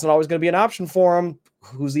 if that's not always going to be an option for him,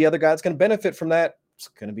 who's the other guy that's going to benefit from that? It's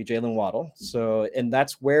going to be Jalen Waddle. So, and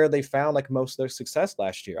that's where they found like most of their success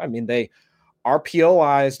last year. I mean, they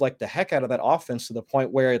RPOized like the heck out of that offense to the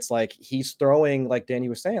point where it's like he's throwing, like Danny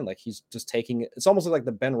was saying, like he's just taking, it's almost like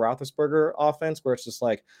the Ben Roethlisberger offense where it's just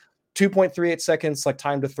like 2.38 seconds, like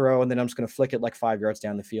time to throw, and then I'm just going to flick it like 5 yards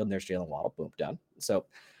down the field, and there's Jalen Waddle, boom, done. So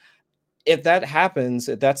if that happens,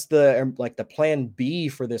 if that's the plan B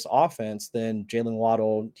for this offense, then Jalen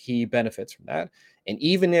Waddle, he benefits from that. And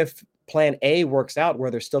even if plan A works out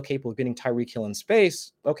where they're still capable of getting Tyreek Hill in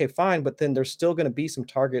space, okay, fine. But then there's still going to be some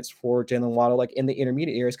targets for Jalen Waddle, like in the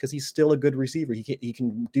intermediate areas, because he's still a good receiver. He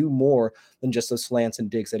can do more than just those slants and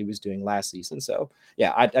digs that he was doing last season. So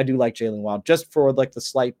yeah, I do like Jalen Waddle just for like the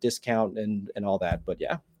slight discount and all that. But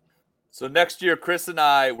yeah. So next year, Chris and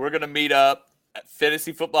we're going to meet up at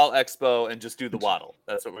Fantasy Football Expo and just do the waddle.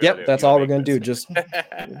 That's what we're going to do. That's all we're going to do. Just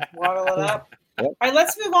waddle it up. Yep. All right,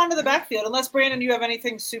 let's move on to the backfield. Unless Brandon, you have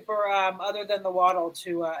anything super other than the waddle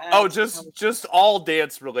to add. Just all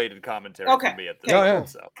dance related commentary from me at this point.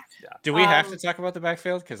 So, yeah. Do we have to talk about the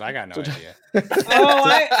backfield? Because I got no idea.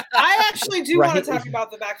 I actually do want to talk about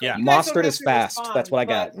the backfield. Yeah, Mostert is fast. That's what I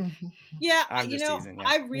got. Yeah, teasing,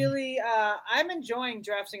 I really I'm enjoying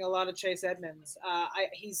drafting a lot of Chase Edmonds.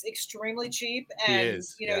 He's extremely cheap, and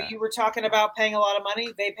you were talking about paying a lot of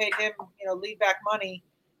money. They paid him, lead back money.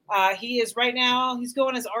 He is right now, he's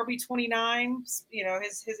going as RB29. His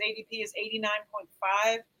ADP is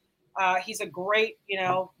 89.5. He's a great,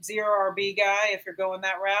 zero RB guy if you're going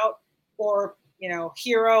that route, or,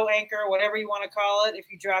 hero, anchor, whatever you want to call it. If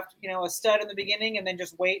you draft, a stud in the beginning and then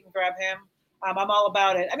just wait and grab him, I'm all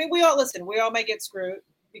about it. I mean, we all may get screwed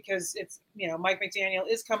because it's, Mike McDaniel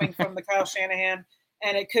is coming from the Kyle Shanahan.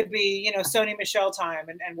 And it could be, Sony Michel time,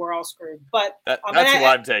 and we're all screwed. But that's what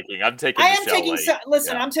I'm taking. I'm taking.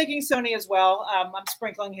 I'm taking Sony as well. I'm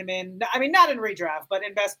sprinkling him in. I mean, not in redraft, but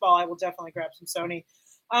in best ball, I will definitely grab some Sony.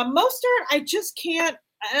 Mostert, I just can't.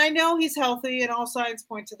 And I know he's healthy, and all signs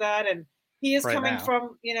point to that. And he is coming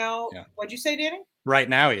from, What'd you say, Danny? Right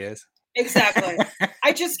now, he is. Exactly.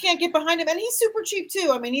 I just can't get behind him, and he's super cheap too.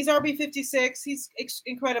 I mean, he's RB56. He's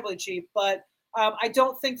incredibly cheap, but. I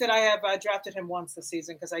don't think that I have drafted him once this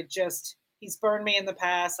season because he's burned me in the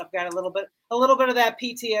past. I've got a little bit of that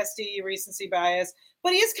PTSD, recency bias,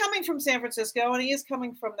 but he is coming from San Francisco and he is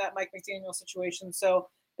coming from that Mike McDaniel situation. So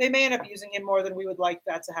they may end up using him more than we would like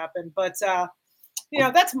that to happen. But,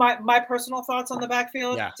 that's my personal thoughts on the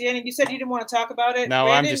backfield. Yeah. Danny, you said you didn't want to talk about it. No,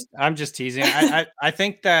 Brandon? I'm just teasing. I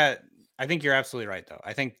think you're absolutely right though.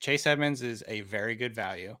 I think Chase Edmonds is a very good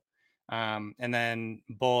value. And then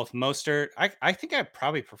both Mostert, I think I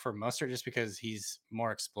probably prefer Mostert just because he's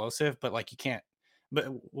more explosive, but but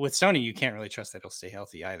with Sony, you can't really trust that he'll stay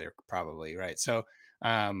healthy either, probably. Right. So,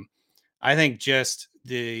 I think just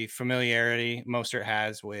the familiarity Mostert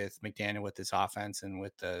has with McDaniel, with this offense and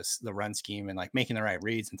with the run scheme and like making the right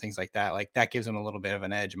reads and things like that gives him a little bit of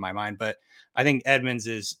an edge in my mind. But I think Edmonds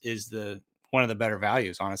is the one of the better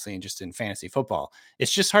values, honestly, and just in fantasy football.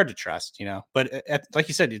 It's just hard to trust, but like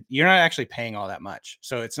you said, you're not actually paying all that much.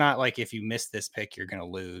 So it's not like if you miss this pick, you're going to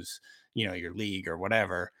lose, your league or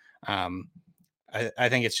whatever. I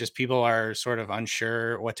think it's just people are sort of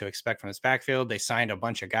unsure what to expect from this backfield. They signed a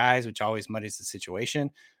bunch of guys, which always muddies the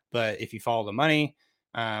situation. But if you follow the money,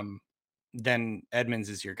 then Edmonds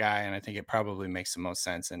is your guy. And I think it probably makes the most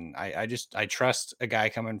sense. And I trust a guy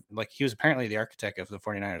coming, like he was apparently the architect of the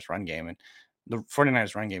 49ers run game. And the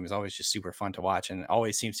 49ers run game is always just super fun to watch and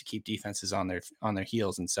always seems to keep defenses on their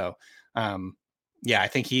heels. And so, I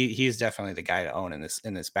think he's definitely the guy to own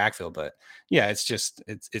in this backfield. But yeah,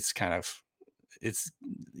 it's kind of,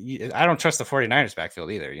 I don't trust the 49ers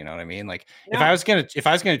backfield either. You know what I mean? Like if I was going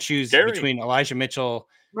to choose between Elijah Mitchell,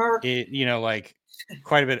 like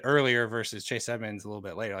quite a bit earlier versus Chase Edmonds a little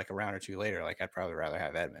bit later, like a round or two later, like I'd probably rather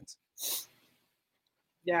have Edmonds.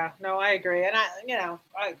 Yeah, no, I agree. And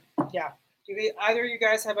do either of you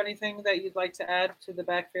guys have anything that you'd like to add to the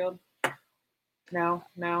backfield? No.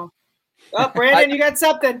 Oh, Brandon, you got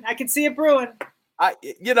something. I can see it brewing. I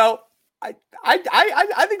think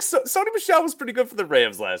Sony Michel was pretty good for the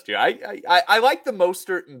Rams last year. I like the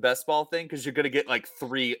Mostert and best ball thing because you're gonna get like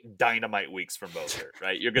 3 dynamite weeks from Mostert,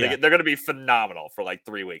 right? They're gonna be phenomenal for like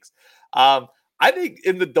 3 weeks. I think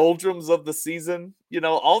in the doldrums of the season,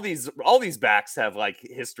 all these backs have like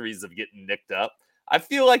histories of getting nicked up. I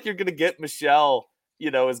feel like you're gonna get Michel,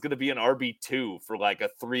 is going to be an RB2 for like a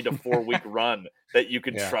 3 to 4 week run that you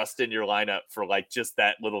can trust in your lineup for like just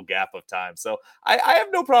that little gap of time. So I have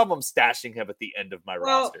no problem stashing him at the end of my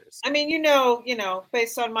rosters. I mean,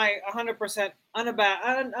 based on my 100%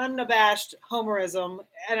 unabashed homerism,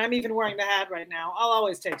 and I'm even wearing the hat right now, I'll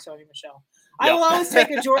always take Sony Michel. I will always take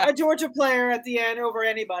a Georgia player at the end over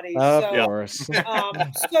anybody. Of course.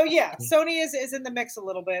 Sony is in the mix a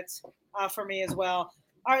little bit for me as well.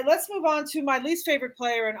 All right, let's move on to my least favorite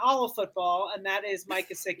player in all of football, and that is Mike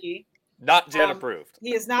Gesicki. Not Jen approved.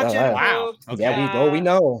 He is not Jen approved. Okay. Yeah,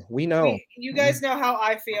 we know. You guys know how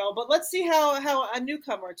I feel, but let's see how a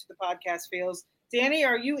newcomer to the podcast feels. Danny,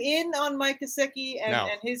 are you in on Mike Gesicki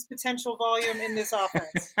and his potential volume in this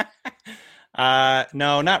offense?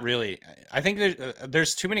 No, not really. I think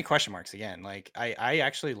there's too many question marks again. Like I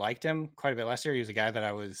actually liked him quite a bit last year. He was a guy that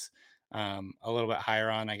I was a little bit higher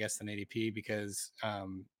on, I guess, than ADP because,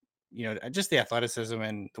 just the athleticism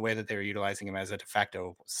and the way that they were utilizing him as a de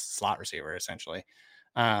facto slot receiver, essentially.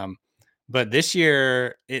 But this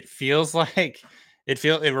year, it feels like it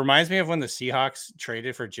reminds me of when the Seahawks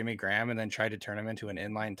traded for Jimmy Graham and then tried to turn him into an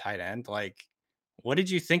inline tight end. Like, what did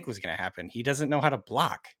you think was going to happen? He doesn't know how to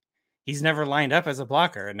block. He's never lined up as a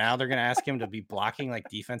blocker, and now they're going to ask him to be blocking like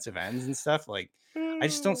defensive ends and stuff. Like, I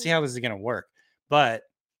just don't see how this is going to work. But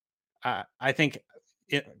I think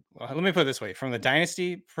let me put it this way: from the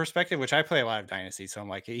dynasty perspective, which I play a lot of dynasty, so I'm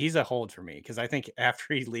like, he's a hold for me because I think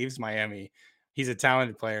after he leaves Miami, he's a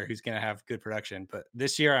talented player who's going to have good production. But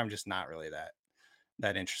this year, I'm just not really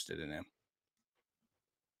that interested in him.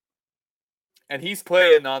 And he's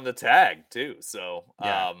playing on the tag too, so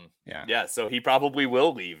so he probably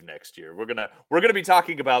will leave next year. We're gonna be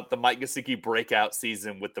talking about the Mike Gesicki breakout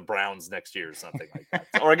season with the Browns next year or something like that.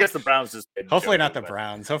 Or I guess the Browns just hopefully not the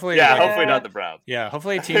Browns. Hopefully, hopefully not the Browns. Yeah,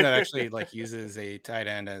 hopefully a team that actually like uses a tight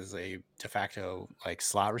end as a de facto like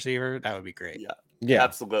slot receiver. That would be great. Yeah,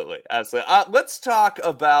 absolutely. Let's talk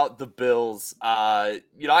about the Bills. I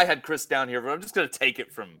had Chris down here, but I'm just going to take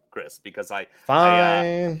it from Chris because I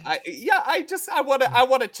want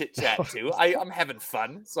to chit chat too. I'm having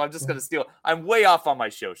fun, so I'm just going to steal. I'm way off on my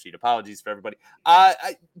show sheet. Apologies for everybody.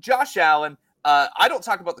 Josh Allen. I don't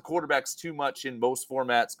talk about the quarterbacks too much in most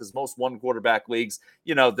formats because most one quarterback leagues,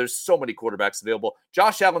 there's so many quarterbacks available.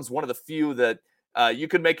 Josh Allen's one of the few that you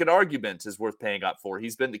can make an argument is worth paying up for.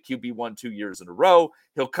 He's been the QB1 2 years in a row.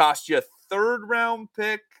 He'll cost you a 3rd round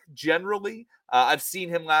pick generally. I've seen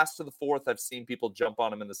him last to the 4th. I've seen people jump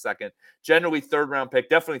on him in the 2nd. Generally 3rd round pick,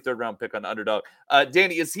 definitely 3rd round pick on Underdog.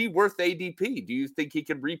 Danny, is he worth ADP? Do you think he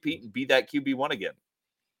can repeat and be that QB1 again?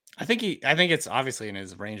 I think it's obviously in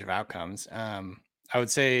his range of outcomes. I would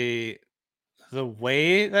say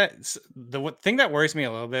the thing that worries me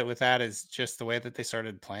a little bit with that is just the way that they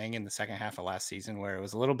started playing in the second half of last season, where it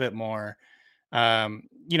was a little bit more, they're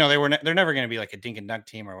never going to be like a dink and dunk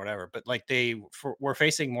team or whatever, but like they were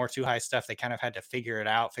facing more too high stuff. They kind of had to figure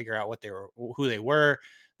out who they were.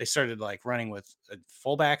 They started like running with a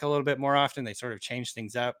fullback a little bit more often. They sort of changed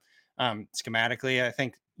things up schematically. I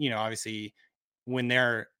think, obviously when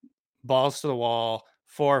they're balls to the wall,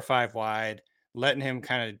 4 or 5 wide, letting him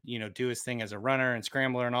kind of, do his thing as a runner and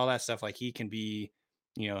scrambler and all that stuff, like he can be,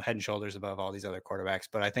 head and shoulders above all these other quarterbacks.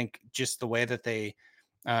 But I think just the way that they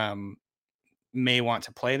may want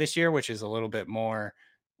to play this year, which is a little bit more,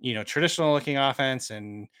 traditional looking offense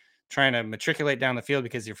and trying to matriculate down the field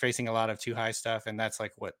because you're facing a lot of too high stuff. And that's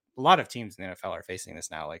like what a lot of teams in the NFL are facing this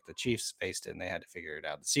now. Like the Chiefs faced it and they had to figure it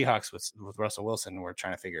out. The Seahawks with Russell Wilson were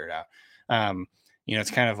trying to figure it out.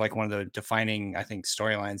 It's kind of like one of the defining, I think,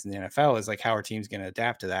 storylines in the NFL is like, how are teams going to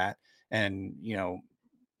adapt to that? And,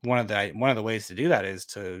 one of the ways to do that is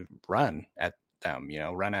to run at them,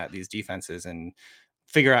 run at these defenses and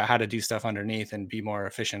figure out how to do stuff underneath and be more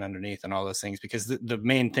efficient underneath and all those things. Because the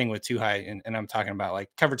main thing with too high, and I'm talking about like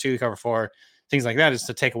cover 2, cover 4, things like that, is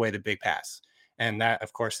to take away the big pass. And that,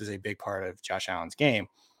 of course, is a big part of Josh Allen's game.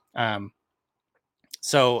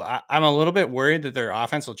 So I'm a little bit worried that their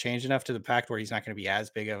offense will change enough to the fact where he's not going to be as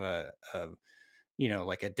big of a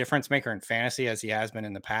like a difference maker in fantasy as he has been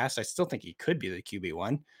in the past. I still think he could be the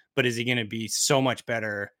QB1, but is he going to be so much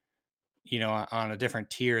better, on a different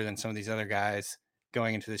tier than some of these other guys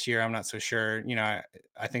going into this year? I'm not so sure.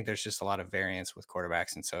 I think there's just a lot of variance with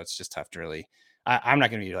quarterbacks. And so it's just tough to really, I'm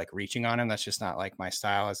not going to be like reaching on him. That's just not like my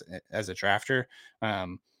style as a drafter.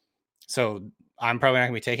 So I'm probably not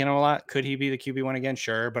gonna be taking him a lot. Could he be the QB1 again?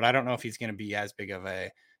 Sure. But I don't know if he's going to be as big of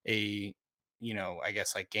a, I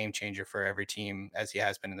guess like game changer for every team as he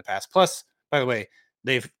has been in the past. Plus, by the way,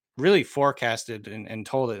 they've really forecasted and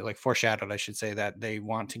told it, like foreshadowed, I should say, that they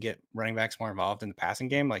want to get running backs more involved in the passing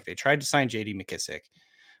game. Like they tried to sign JD McKissick.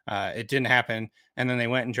 It didn't happen. And then they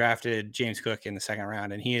went and drafted James Cook in the second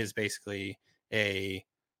round. And he is basically a,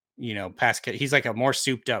 he's like a more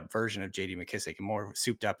souped up version of JD McKissick, a more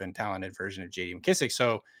souped up and talented version of JD McKissick.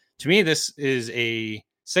 So to me, this is a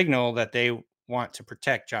signal that they want to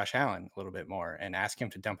protect Josh Allen a little bit more and ask him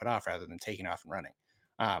to dump it off rather than taking off and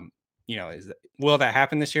running. Will that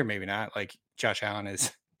happen this year? Maybe not. Like Josh Allen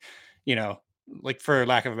is, like for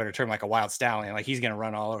lack of a better term, like a wild stallion. Like he's going to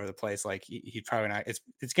run all over the place. Like he'd probably not.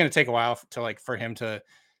 It's going to take a while to like for him to,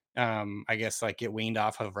 I guess like get weaned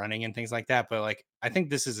off of running and things like that. But like I think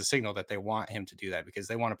this is a signal that they want him to do that because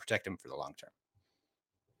they want to protect him for the long term.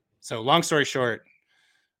 So long story short,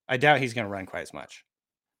 I doubt he's going to run quite as much.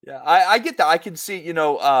 Yeah, I get that. I can see,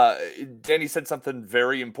 Danny said something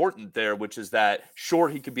very important there, which is that, sure,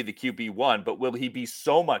 he could be the QB1, but will he be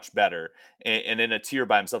so much better and in a tier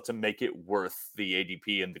by himself to make it worth the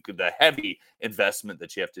ADP and the heavy investment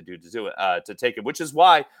that you have to do it, to take it, which is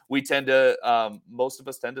why we tend to, most of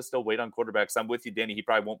us tend to still wait on quarterbacks. I'm with you, Danny. He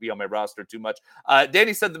probably won't be on my roster too much.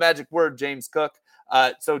 Danny said the magic word, James Cook.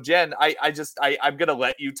 So Jen, I'm going to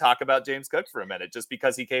let you talk about James Cook for a minute, just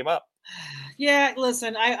because he came up. Yeah,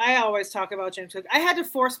 listen, I always talk about James Cook. I had to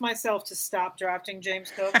force myself to stop drafting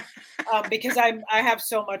James Cook because I have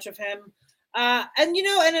so much of him.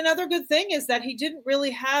 And another good thing is that he didn't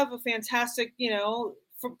really have a fantastic,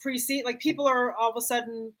 for pre-season. Like people are all of a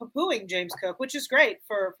sudden poo-pooing James Cook, which is great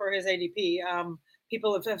for his ADP.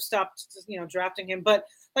 People have stopped, drafting him. But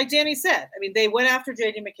like Danny said, I mean, they went after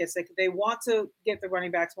J.D. McKissick. They want to get the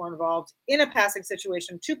running backs more involved in a passing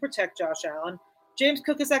situation to protect Josh Allen. James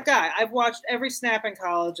Cook is that guy. I've watched every snap in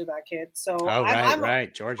college of that kid. So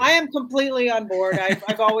right, Georgia. I am completely on board.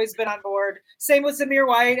 I've always been on board. Same with Zamir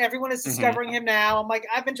White. Everyone is discovering him now. I'm like,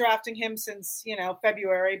 I've been drafting him since,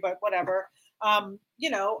 February, but whatever.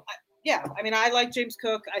 Yeah, I mean, I like James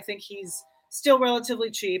Cook. I think he's still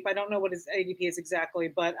relatively cheap. I don't know what his ADP is exactly,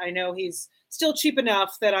 but I know he's still cheap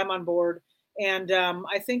enough that I'm on board. And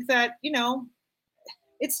I think that,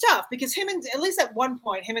 it's tough because at least at one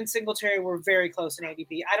point, him and Singletary were very close in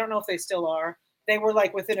ADP. I don't know if they still are. They were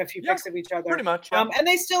like within a few picks of each other. Pretty much. Yeah. And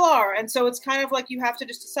they still are. And so it's kind of like you have to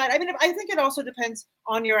just decide. I mean, I think it also depends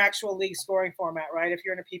on your actual league scoring format, right? If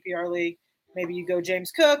you're in a PPR league, maybe you go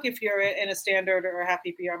James Cook. If you're in a standard or a half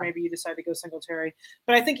PPR, maybe you decide to go Singletary.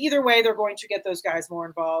 But I think either way, they're going to get those guys more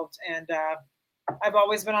involved. And I've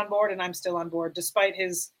always been on board, and I'm still on board, despite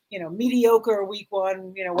his, mediocre week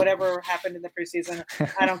one, whatever happened in the preseason.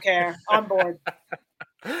 I don't care. On board.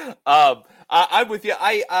 I'm with you.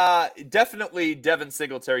 I definitely Devin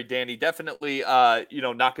Singletary, Danny, definitely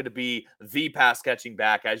not going to be the pass catching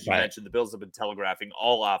back. As you mentioned, the Bills have been telegraphing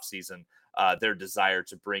all offseason their desire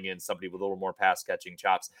to bring in somebody with a little more pass catching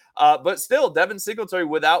chops. But still, Devin Singletary,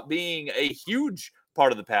 without being a huge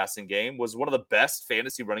part of the passing game, was one of the best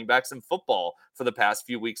fantasy running backs in football for the past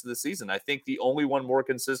few weeks of the season. I think the only one more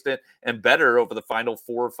consistent and better over the final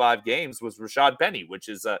 4 or 5 games was Rashad Penny, which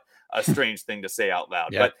is a strange thing to say out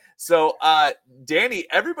loud. Yeah. But so, Danny,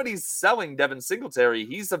 everybody's selling Devin Singletary.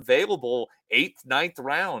 He's available 8th, 9th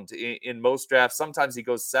round in most drafts. Sometimes he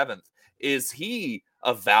goes 7th. Is he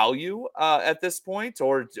a value at this point,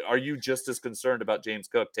 or are you just as concerned about James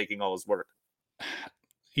Cook taking all his work?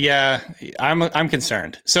 Yeah, I'm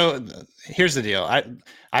concerned. So here's the deal.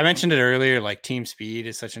 I mentioned it earlier, like team speed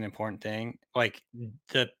is such an important thing. Like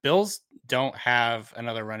the Bills don't have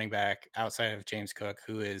another running back outside of James Cook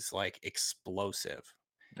who is like explosive.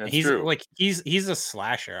 That's He's true. like he's a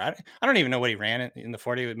slasher. I don't even know what he ran in the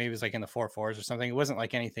 40, maybe it was like in the 4.4s or something. It wasn't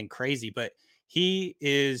like anything crazy, but he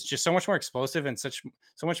is just so much more explosive and so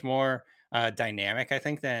much more dynamic, I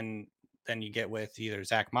think, than you get with either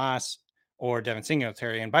Zach Moss or Devin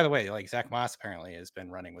Singletary. And by the way, like Zach Moss apparently has been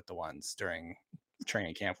running with the ones during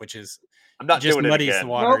training camp, which is I'm not just doing it muddies the again.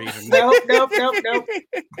 water Nope, even more. nope.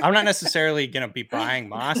 I'm not necessarily going to be buying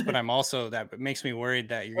Moss, but I'm also that makes me worried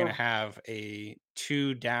that you're going to have a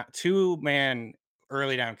two man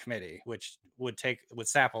early down committee, which would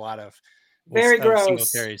sap a lot of Very gross.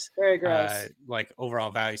 Singletary's Very gross. like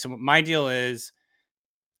overall value. So my deal is,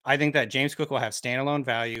 I think that James Cook will have standalone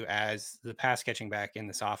value as the pass catching back in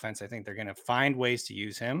this offense. I think they're going to find ways to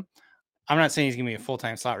use him. I'm not saying he's going to be a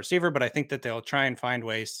full-time slot receiver, but I think that they'll try and find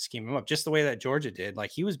ways to scheme him up just the way that Georgia did.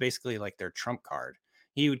 Like he was basically like their trump card.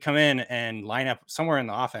 He would come in and line up somewhere in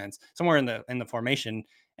the offense, somewhere in the formation,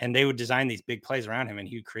 and they would design these big plays around him, and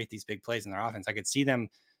he would create these big plays in their offense. I could see them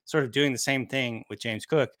sort of doing the same thing with James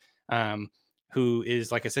Cook, who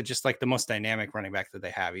is, like I said, just like the most dynamic running back that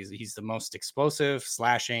they have. He's the most explosive,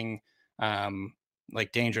 slashing,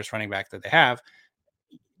 like dangerous running back that they have.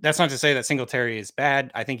 That's not to say that Singletary is bad.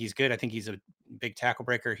 I think he's good. I think he's a big tackle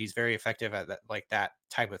breaker. He's very effective at that, like that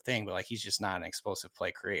type of thing, but like he's just not an explosive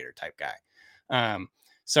play creator type guy.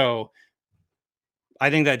 So I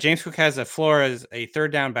think that James Cook has a floor as a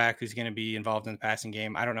third down back who's going to be involved in the passing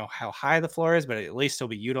game. I don't know how high the floor is, but at least he'll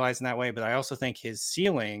be utilized in that way. But I also think his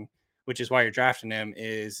ceiling, which is why you're drafting him,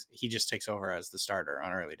 is he just takes over as the starter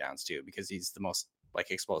on early downs too, because he's the most like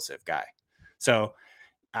explosive guy. So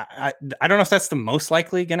I don't know if that's the most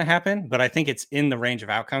likely going to happen, but I think it's in the range of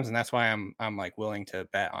outcomes, and that's why I'm like willing to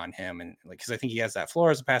bet on him, and like because I think he has that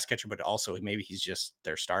floor as a pass catcher, but also maybe he's just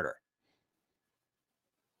their starter.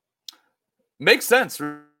 Makes sense.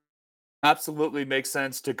 Absolutely makes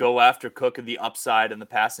sense to go after Cook and the upside in the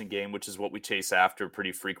passing game, which is what we chase after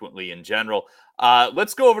pretty frequently in general.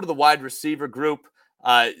 Let's go over to the wide receiver group.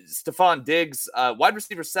 Stephon Diggs, wide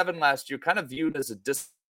receiver 7 last year, kind of viewed as a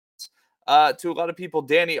to a lot of people.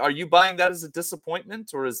 Danny, are you buying that as a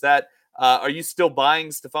disappointment, or is that are you still buying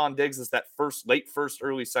Stephon Diggs as that late first,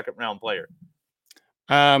 early second round player?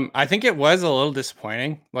 I think it was a little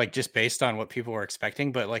disappointing, like just based on what people were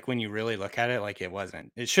expecting. But like when you really look at it, like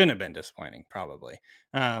it shouldn't have been disappointing. Probably.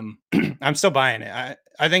 I'm still buying it.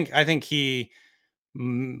 I think he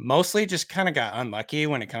mostly just kind of got unlucky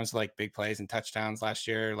when it comes to like big plays and touchdowns last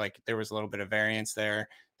year. Like there was a little bit of variance there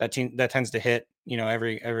that tends to hit,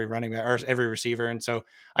 every running back or every receiver. And so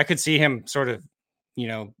I could see him sort of,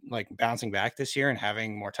 like bouncing back this year and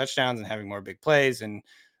having more touchdowns and having more big plays and,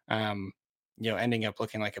 ending up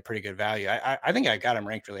looking like a pretty good value. I think I got him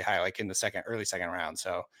ranked really high, like in the early second round.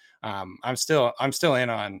 So I'm still in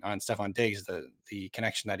on Stephon Diggs, the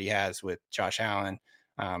connection that he has with Josh Allen.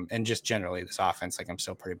 And just generally this offense, like I'm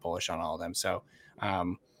still pretty bullish on all of them. So, I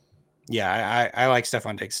like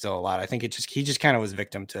Stephon Diggs still a lot. I think he just kind of was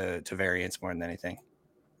victim to variance more than anything.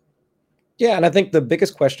 Yeah, and I think the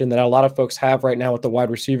biggest question that a lot of folks have right now with the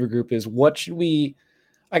wide receiver group is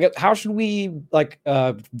how should we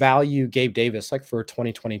value Gabe Davis like for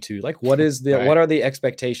 2022? Like what are the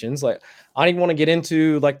expectations? Like I don't even want to get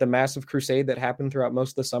into like the massive crusade that happened throughout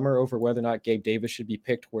most of the summer over whether or not Gabe Davis should be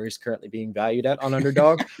picked where he's currently being valued at on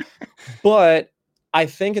Underdog. But I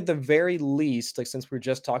think at the very least, like since we're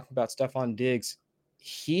just talking about Stephon Diggs,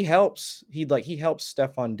 he helps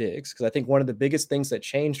Stephon Diggs, because I think one of the biggest things that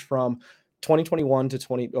changed from 2020 to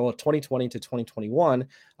 2021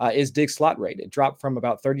 is Diggs slot rate. It dropped from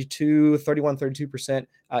about 32%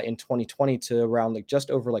 in 2020 to around like just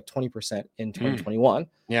over like 20% in 2021.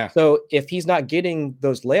 Yeah. So if he's not getting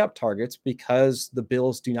those layup targets because the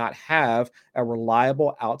Bills do not have a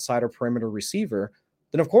reliable outside or perimeter receiver,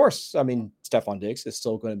 then of course, I mean, Stephon Diggs is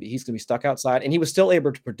still going to be stuck outside, and he was still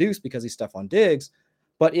able to produce because he's Stephon Diggs.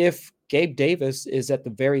 But if Gabe Davis is at the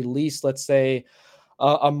very least, let's say,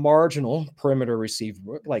 a marginal perimeter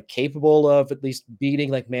receiver, like capable of at least beating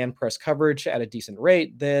like man press coverage at a decent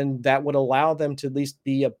rate, then that would allow them to at least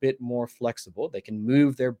be a bit more flexible. They can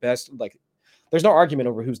move their best, like there's no argument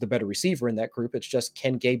over who's the better receiver in that group. It's just,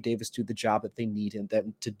 can Gabe Davis do the job that they need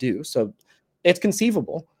them to do? So it's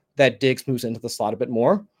conceivable that Diggs moves into the slot a bit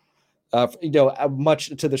more. Much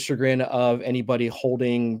to the chagrin of anybody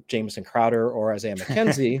holding Jamison Crowder or Isaiah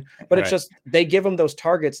McKenzie, but it's just they give him those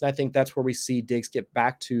targets, and I think that's where we see Diggs get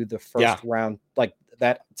back to the first round, like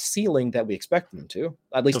that ceiling that we expect them to.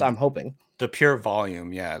 At least I'm hoping. The pure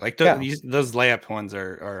volume, yeah. Like those layup ones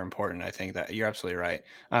are important. I think that you're absolutely right.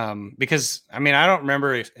 Because I mean, I don't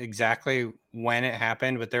remember exactly when it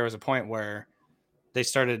happened, but there was a point where they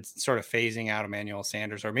started sort of phasing out Emmanuel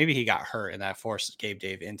Sanders, or maybe he got hurt and that forced Gabe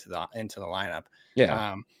Dave into the lineup.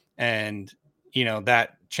 Yeah. And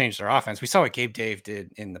that changed their offense. We saw what Gabe Dave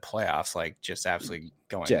did in the playoffs, like just absolutely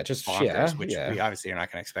going bonkers, which we obviously are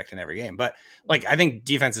not going to expect in every game. But like, I think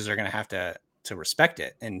defenses are going to have to respect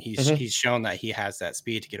it. And he's shown that he has that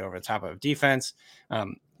speed to get over the top of defense.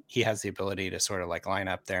 He has the ability to sort of like line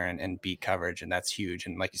up there and beat coverage. And that's huge.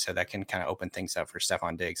 And like you said, that can kind of open things up for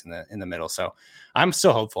Stephon Diggs in the middle. So I'm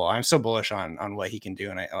so hopeful. I'm so bullish on what he can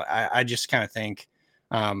do. And I just kind of think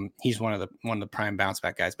he's one of the prime bounce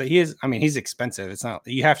back guys, but he's expensive. It's not,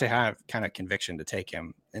 you have to have kind of conviction to take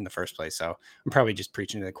him in the first place. So I'm probably just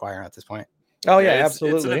preaching to the choir at this point. Oh yeah,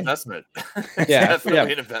 absolutely. It's an investment.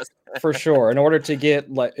 Definitely an investment for sure. In order to get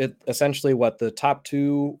essentially what the top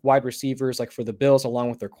 2 wide receivers, like for the Bills,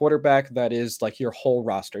 along with their quarterback, that is like your whole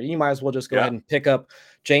roster. You might as well just go ahead and pick up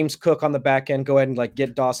James Cook on the back end. Go ahead and like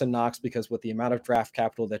get Dawson Knox, because with the amount of draft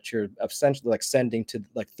capital that you're essentially like sending to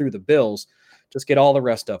like through the Bills, just get all the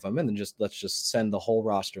rest of them, and then let's just send the whole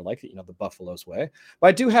roster like the Buffalo's way. But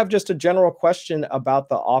I do have just a general question about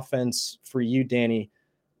the offense for you, Danny.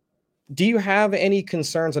 Do you have any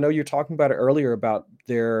concerns? I know you're talking about it earlier about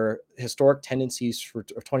their historic tendencies for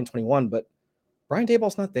 2021, but Brian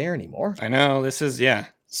Daboll's not there anymore. I know this is, yeah.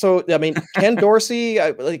 So, I mean, Ken Dorsey,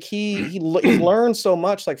 like he learned so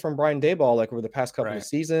much like from Brian Daboll, like over the past couple of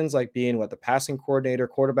seasons, like being the passing coordinator,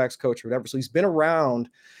 quarterbacks coach, or whatever. So he's been around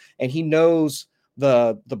and he knows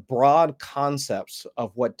the broad concepts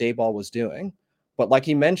of what Daboll was doing. But like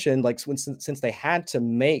he mentioned, like since they had to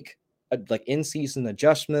make like in-season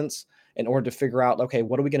adjustments in order to figure out, okay,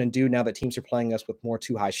 what are we going to do now that teams are playing us with more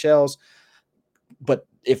too high shells? But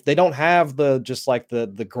if they don't have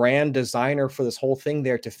the grand designer for this whole thing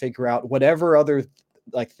there to figure out whatever other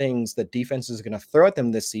like things that defense is going to throw at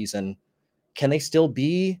them this season, can they still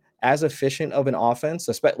be as efficient of an offense?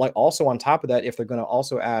 Like also on top of that, if they're going to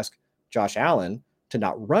also ask Josh Allen to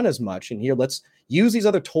not run as much, and here let's use these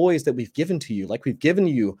other toys that we've given to you, like we've given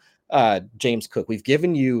you James Cook, we've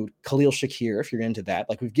given you Khalil Shakir, if you're into that,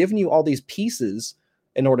 like we've given you all these pieces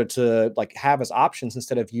in order to like have as options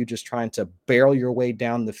instead of you just trying to barrel your way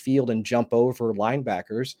down the field and jump over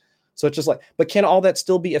linebackers. So it's just like, but can all that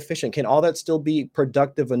still be efficient? Can all that still be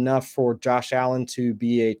productive enough for Josh Allen to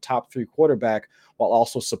be a top 3 quarterback while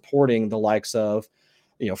also supporting the likes of,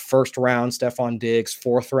 first round Stephon Diggs,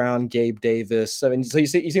 4th round Gabe Davis? I mean, so you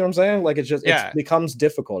see what I'm saying? Like it becomes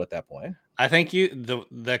difficult at that point. I think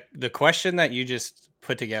the question that you just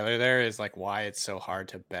put together there is like why it's so hard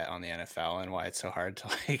to bet on the NFL and why it's so hard to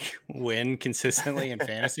like win consistently in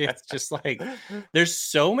fantasy. It's just like there's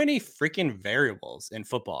so many freaking variables in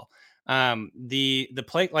football. The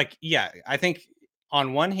play, like, I think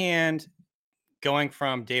on one hand, going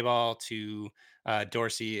from Daboll to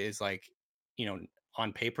Dorsey is like,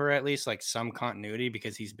 on paper at least, like some continuity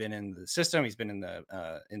because he's been in the system, he's been in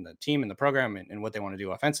the team, in the program, and what they want to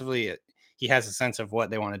do offensively. He has a sense of what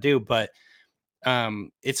they want to do, but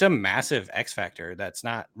it's a massive X factor that's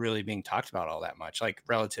not really being talked about all that much, like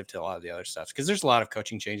relative to a lot of the other stuff, because there's a lot of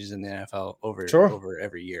coaching changes in the NFL over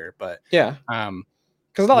every year. But because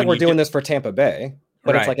it's not like we're doing this for Tampa Bay,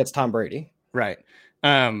 but it's like it's Tom Brady, right?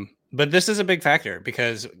 But this is a big factor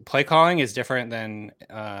because play calling is different than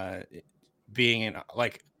being in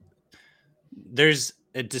like. There's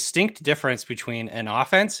a distinct difference between an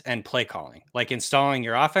offense and play calling, like installing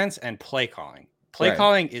your offense and play calling. Play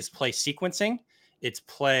calling is play sequencing.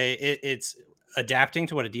 It's adapting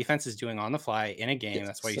to what a defense is doing on the fly in a game.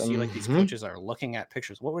 That's why you see like these coaches are looking at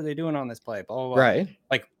pictures. What were they doing on this play? Blah, blah, blah. Right.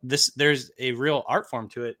 Like this, there's a real art form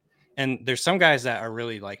to it. And there's some guys that are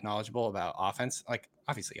really like knowledgeable about offense. Like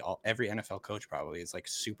obviously every NFL coach probably is like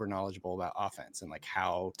super knowledgeable about offense and like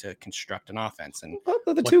how to construct an offense. And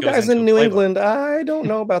the 2 guys in New England, I don't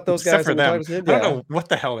know about those guys. For them. I don't know what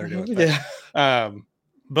the hell they're doing.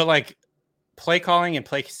 But like play calling and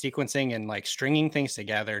play sequencing and like stringing things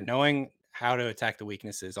together, knowing how to attack the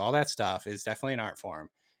weaknesses, all that stuff is definitely an art form.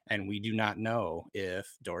 And we do not know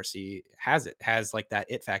if Dorsey has like that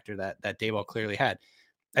it factor that Daboll clearly had.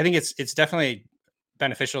 I think it's definitely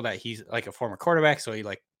beneficial that he's like a former quarterback. So he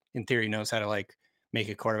like in theory knows how to like make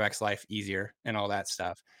a quarterback's life easier and all that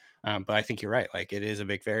stuff. But I think you're right. Like it is a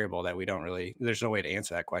big variable that we don't really, there's no way to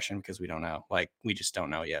answer that question because we don't know. Like we just don't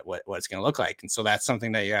know yet what it's going to look like. And so that's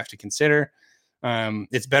something that you have to consider.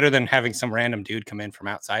 It's better than having some random dude come in from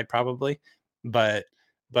outside probably, but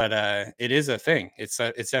but it is a thing. It's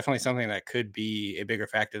definitely something that could be a bigger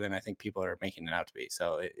factor than I think people are making it out to be.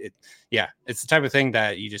 So it's the type of thing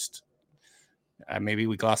that you just maybe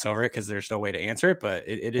we gloss over it because there's no way to answer it, but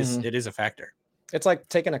it is a factor. It's like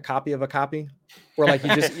taking a copy of a copy, where like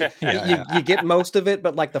you just you get most of it,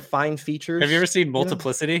 but like the fine features. Have you ever seen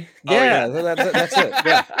Multiplicity? Yeah, that's it.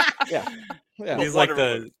 Yeah. He's like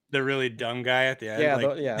the really dumb guy at the end.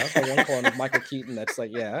 That's the one calling Michael Keaton. That's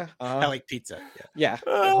like, I like pizza. Yeah.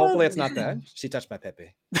 Hopefully it's not that. She touched my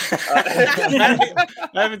pepe. I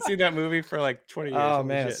haven't seen that movie for like 20 years. Oh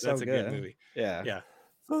man, it's that's so a good. good movie. Yeah.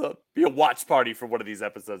 Be a watch party for one of these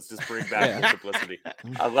episodes. Just bring back Multiplicity.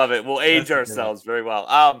 I love it. We'll age ourselves very well.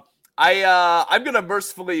 I'm gonna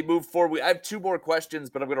mercifully move forward. I have 2 more questions,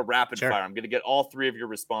 but I'm gonna rapid fire. I'm gonna get all 3 of your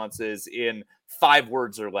responses in 5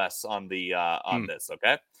 words or less on the on this.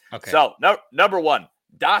 Okay. So number 1,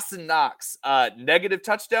 Dawson Knox, negative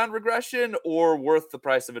touchdown regression or worth the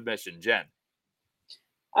price of admission, Jen?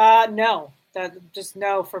 No. That just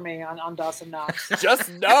no for me on Dawson Knox.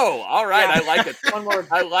 Just no. All right. Yeah. I like it. One word.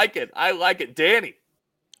 I like it. Danny.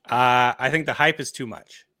 I think the hype is too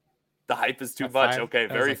much. The hype is too much. 5? Okay,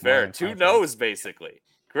 That was very like fair. more than 2 5 no's basically.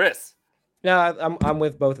 Chris. Yeah, I'm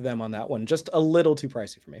with both of them on that one. Just a little too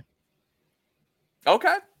pricey for me.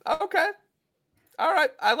 Okay. All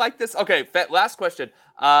right. I like this. Okay, last question.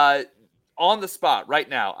 On the spot right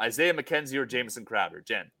now, Isaiah McKenzie or Jamison Crowder?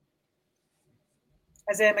 Jen.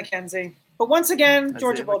 Isaiah McKenzie. But once again,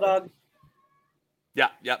 Georgia Bulldog. Yeah,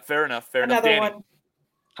 fair enough. Another Danny. one.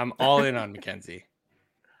 I'm all in on McKenzie.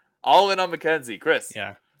 All in on McKenzie. Chris.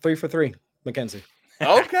 Yeah. 3 for 3, McKenzie.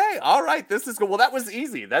 Okay, all right. This is good. Well, that was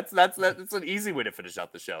easy. That's an easy way to finish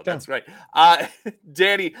out the show. That's great.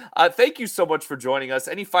 Danny, thank you so much for joining us.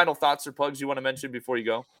 Any final thoughts or plugs you want to mention before you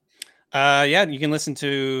go? You can listen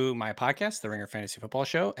to my podcast, The Ringer Fantasy Football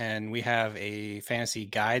Show, and we have a fantasy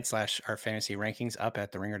guide / our fantasy rankings up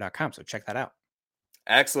at theringer.com. So check that out.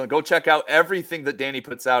 Excellent. Go check out everything that Danny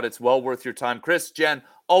puts out. It's well worth your time. Chris, Jen,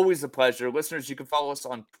 always a pleasure. Listeners, you can follow us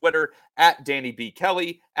on Twitter at Danny B.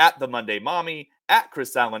 Kelly, at The Monday Mommy, at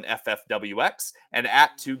Chris Allen FFWX, and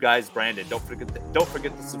at 2 Guys Brandon. Don't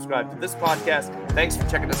forget to subscribe to this podcast. Thanks for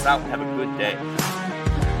checking us out and have a good day.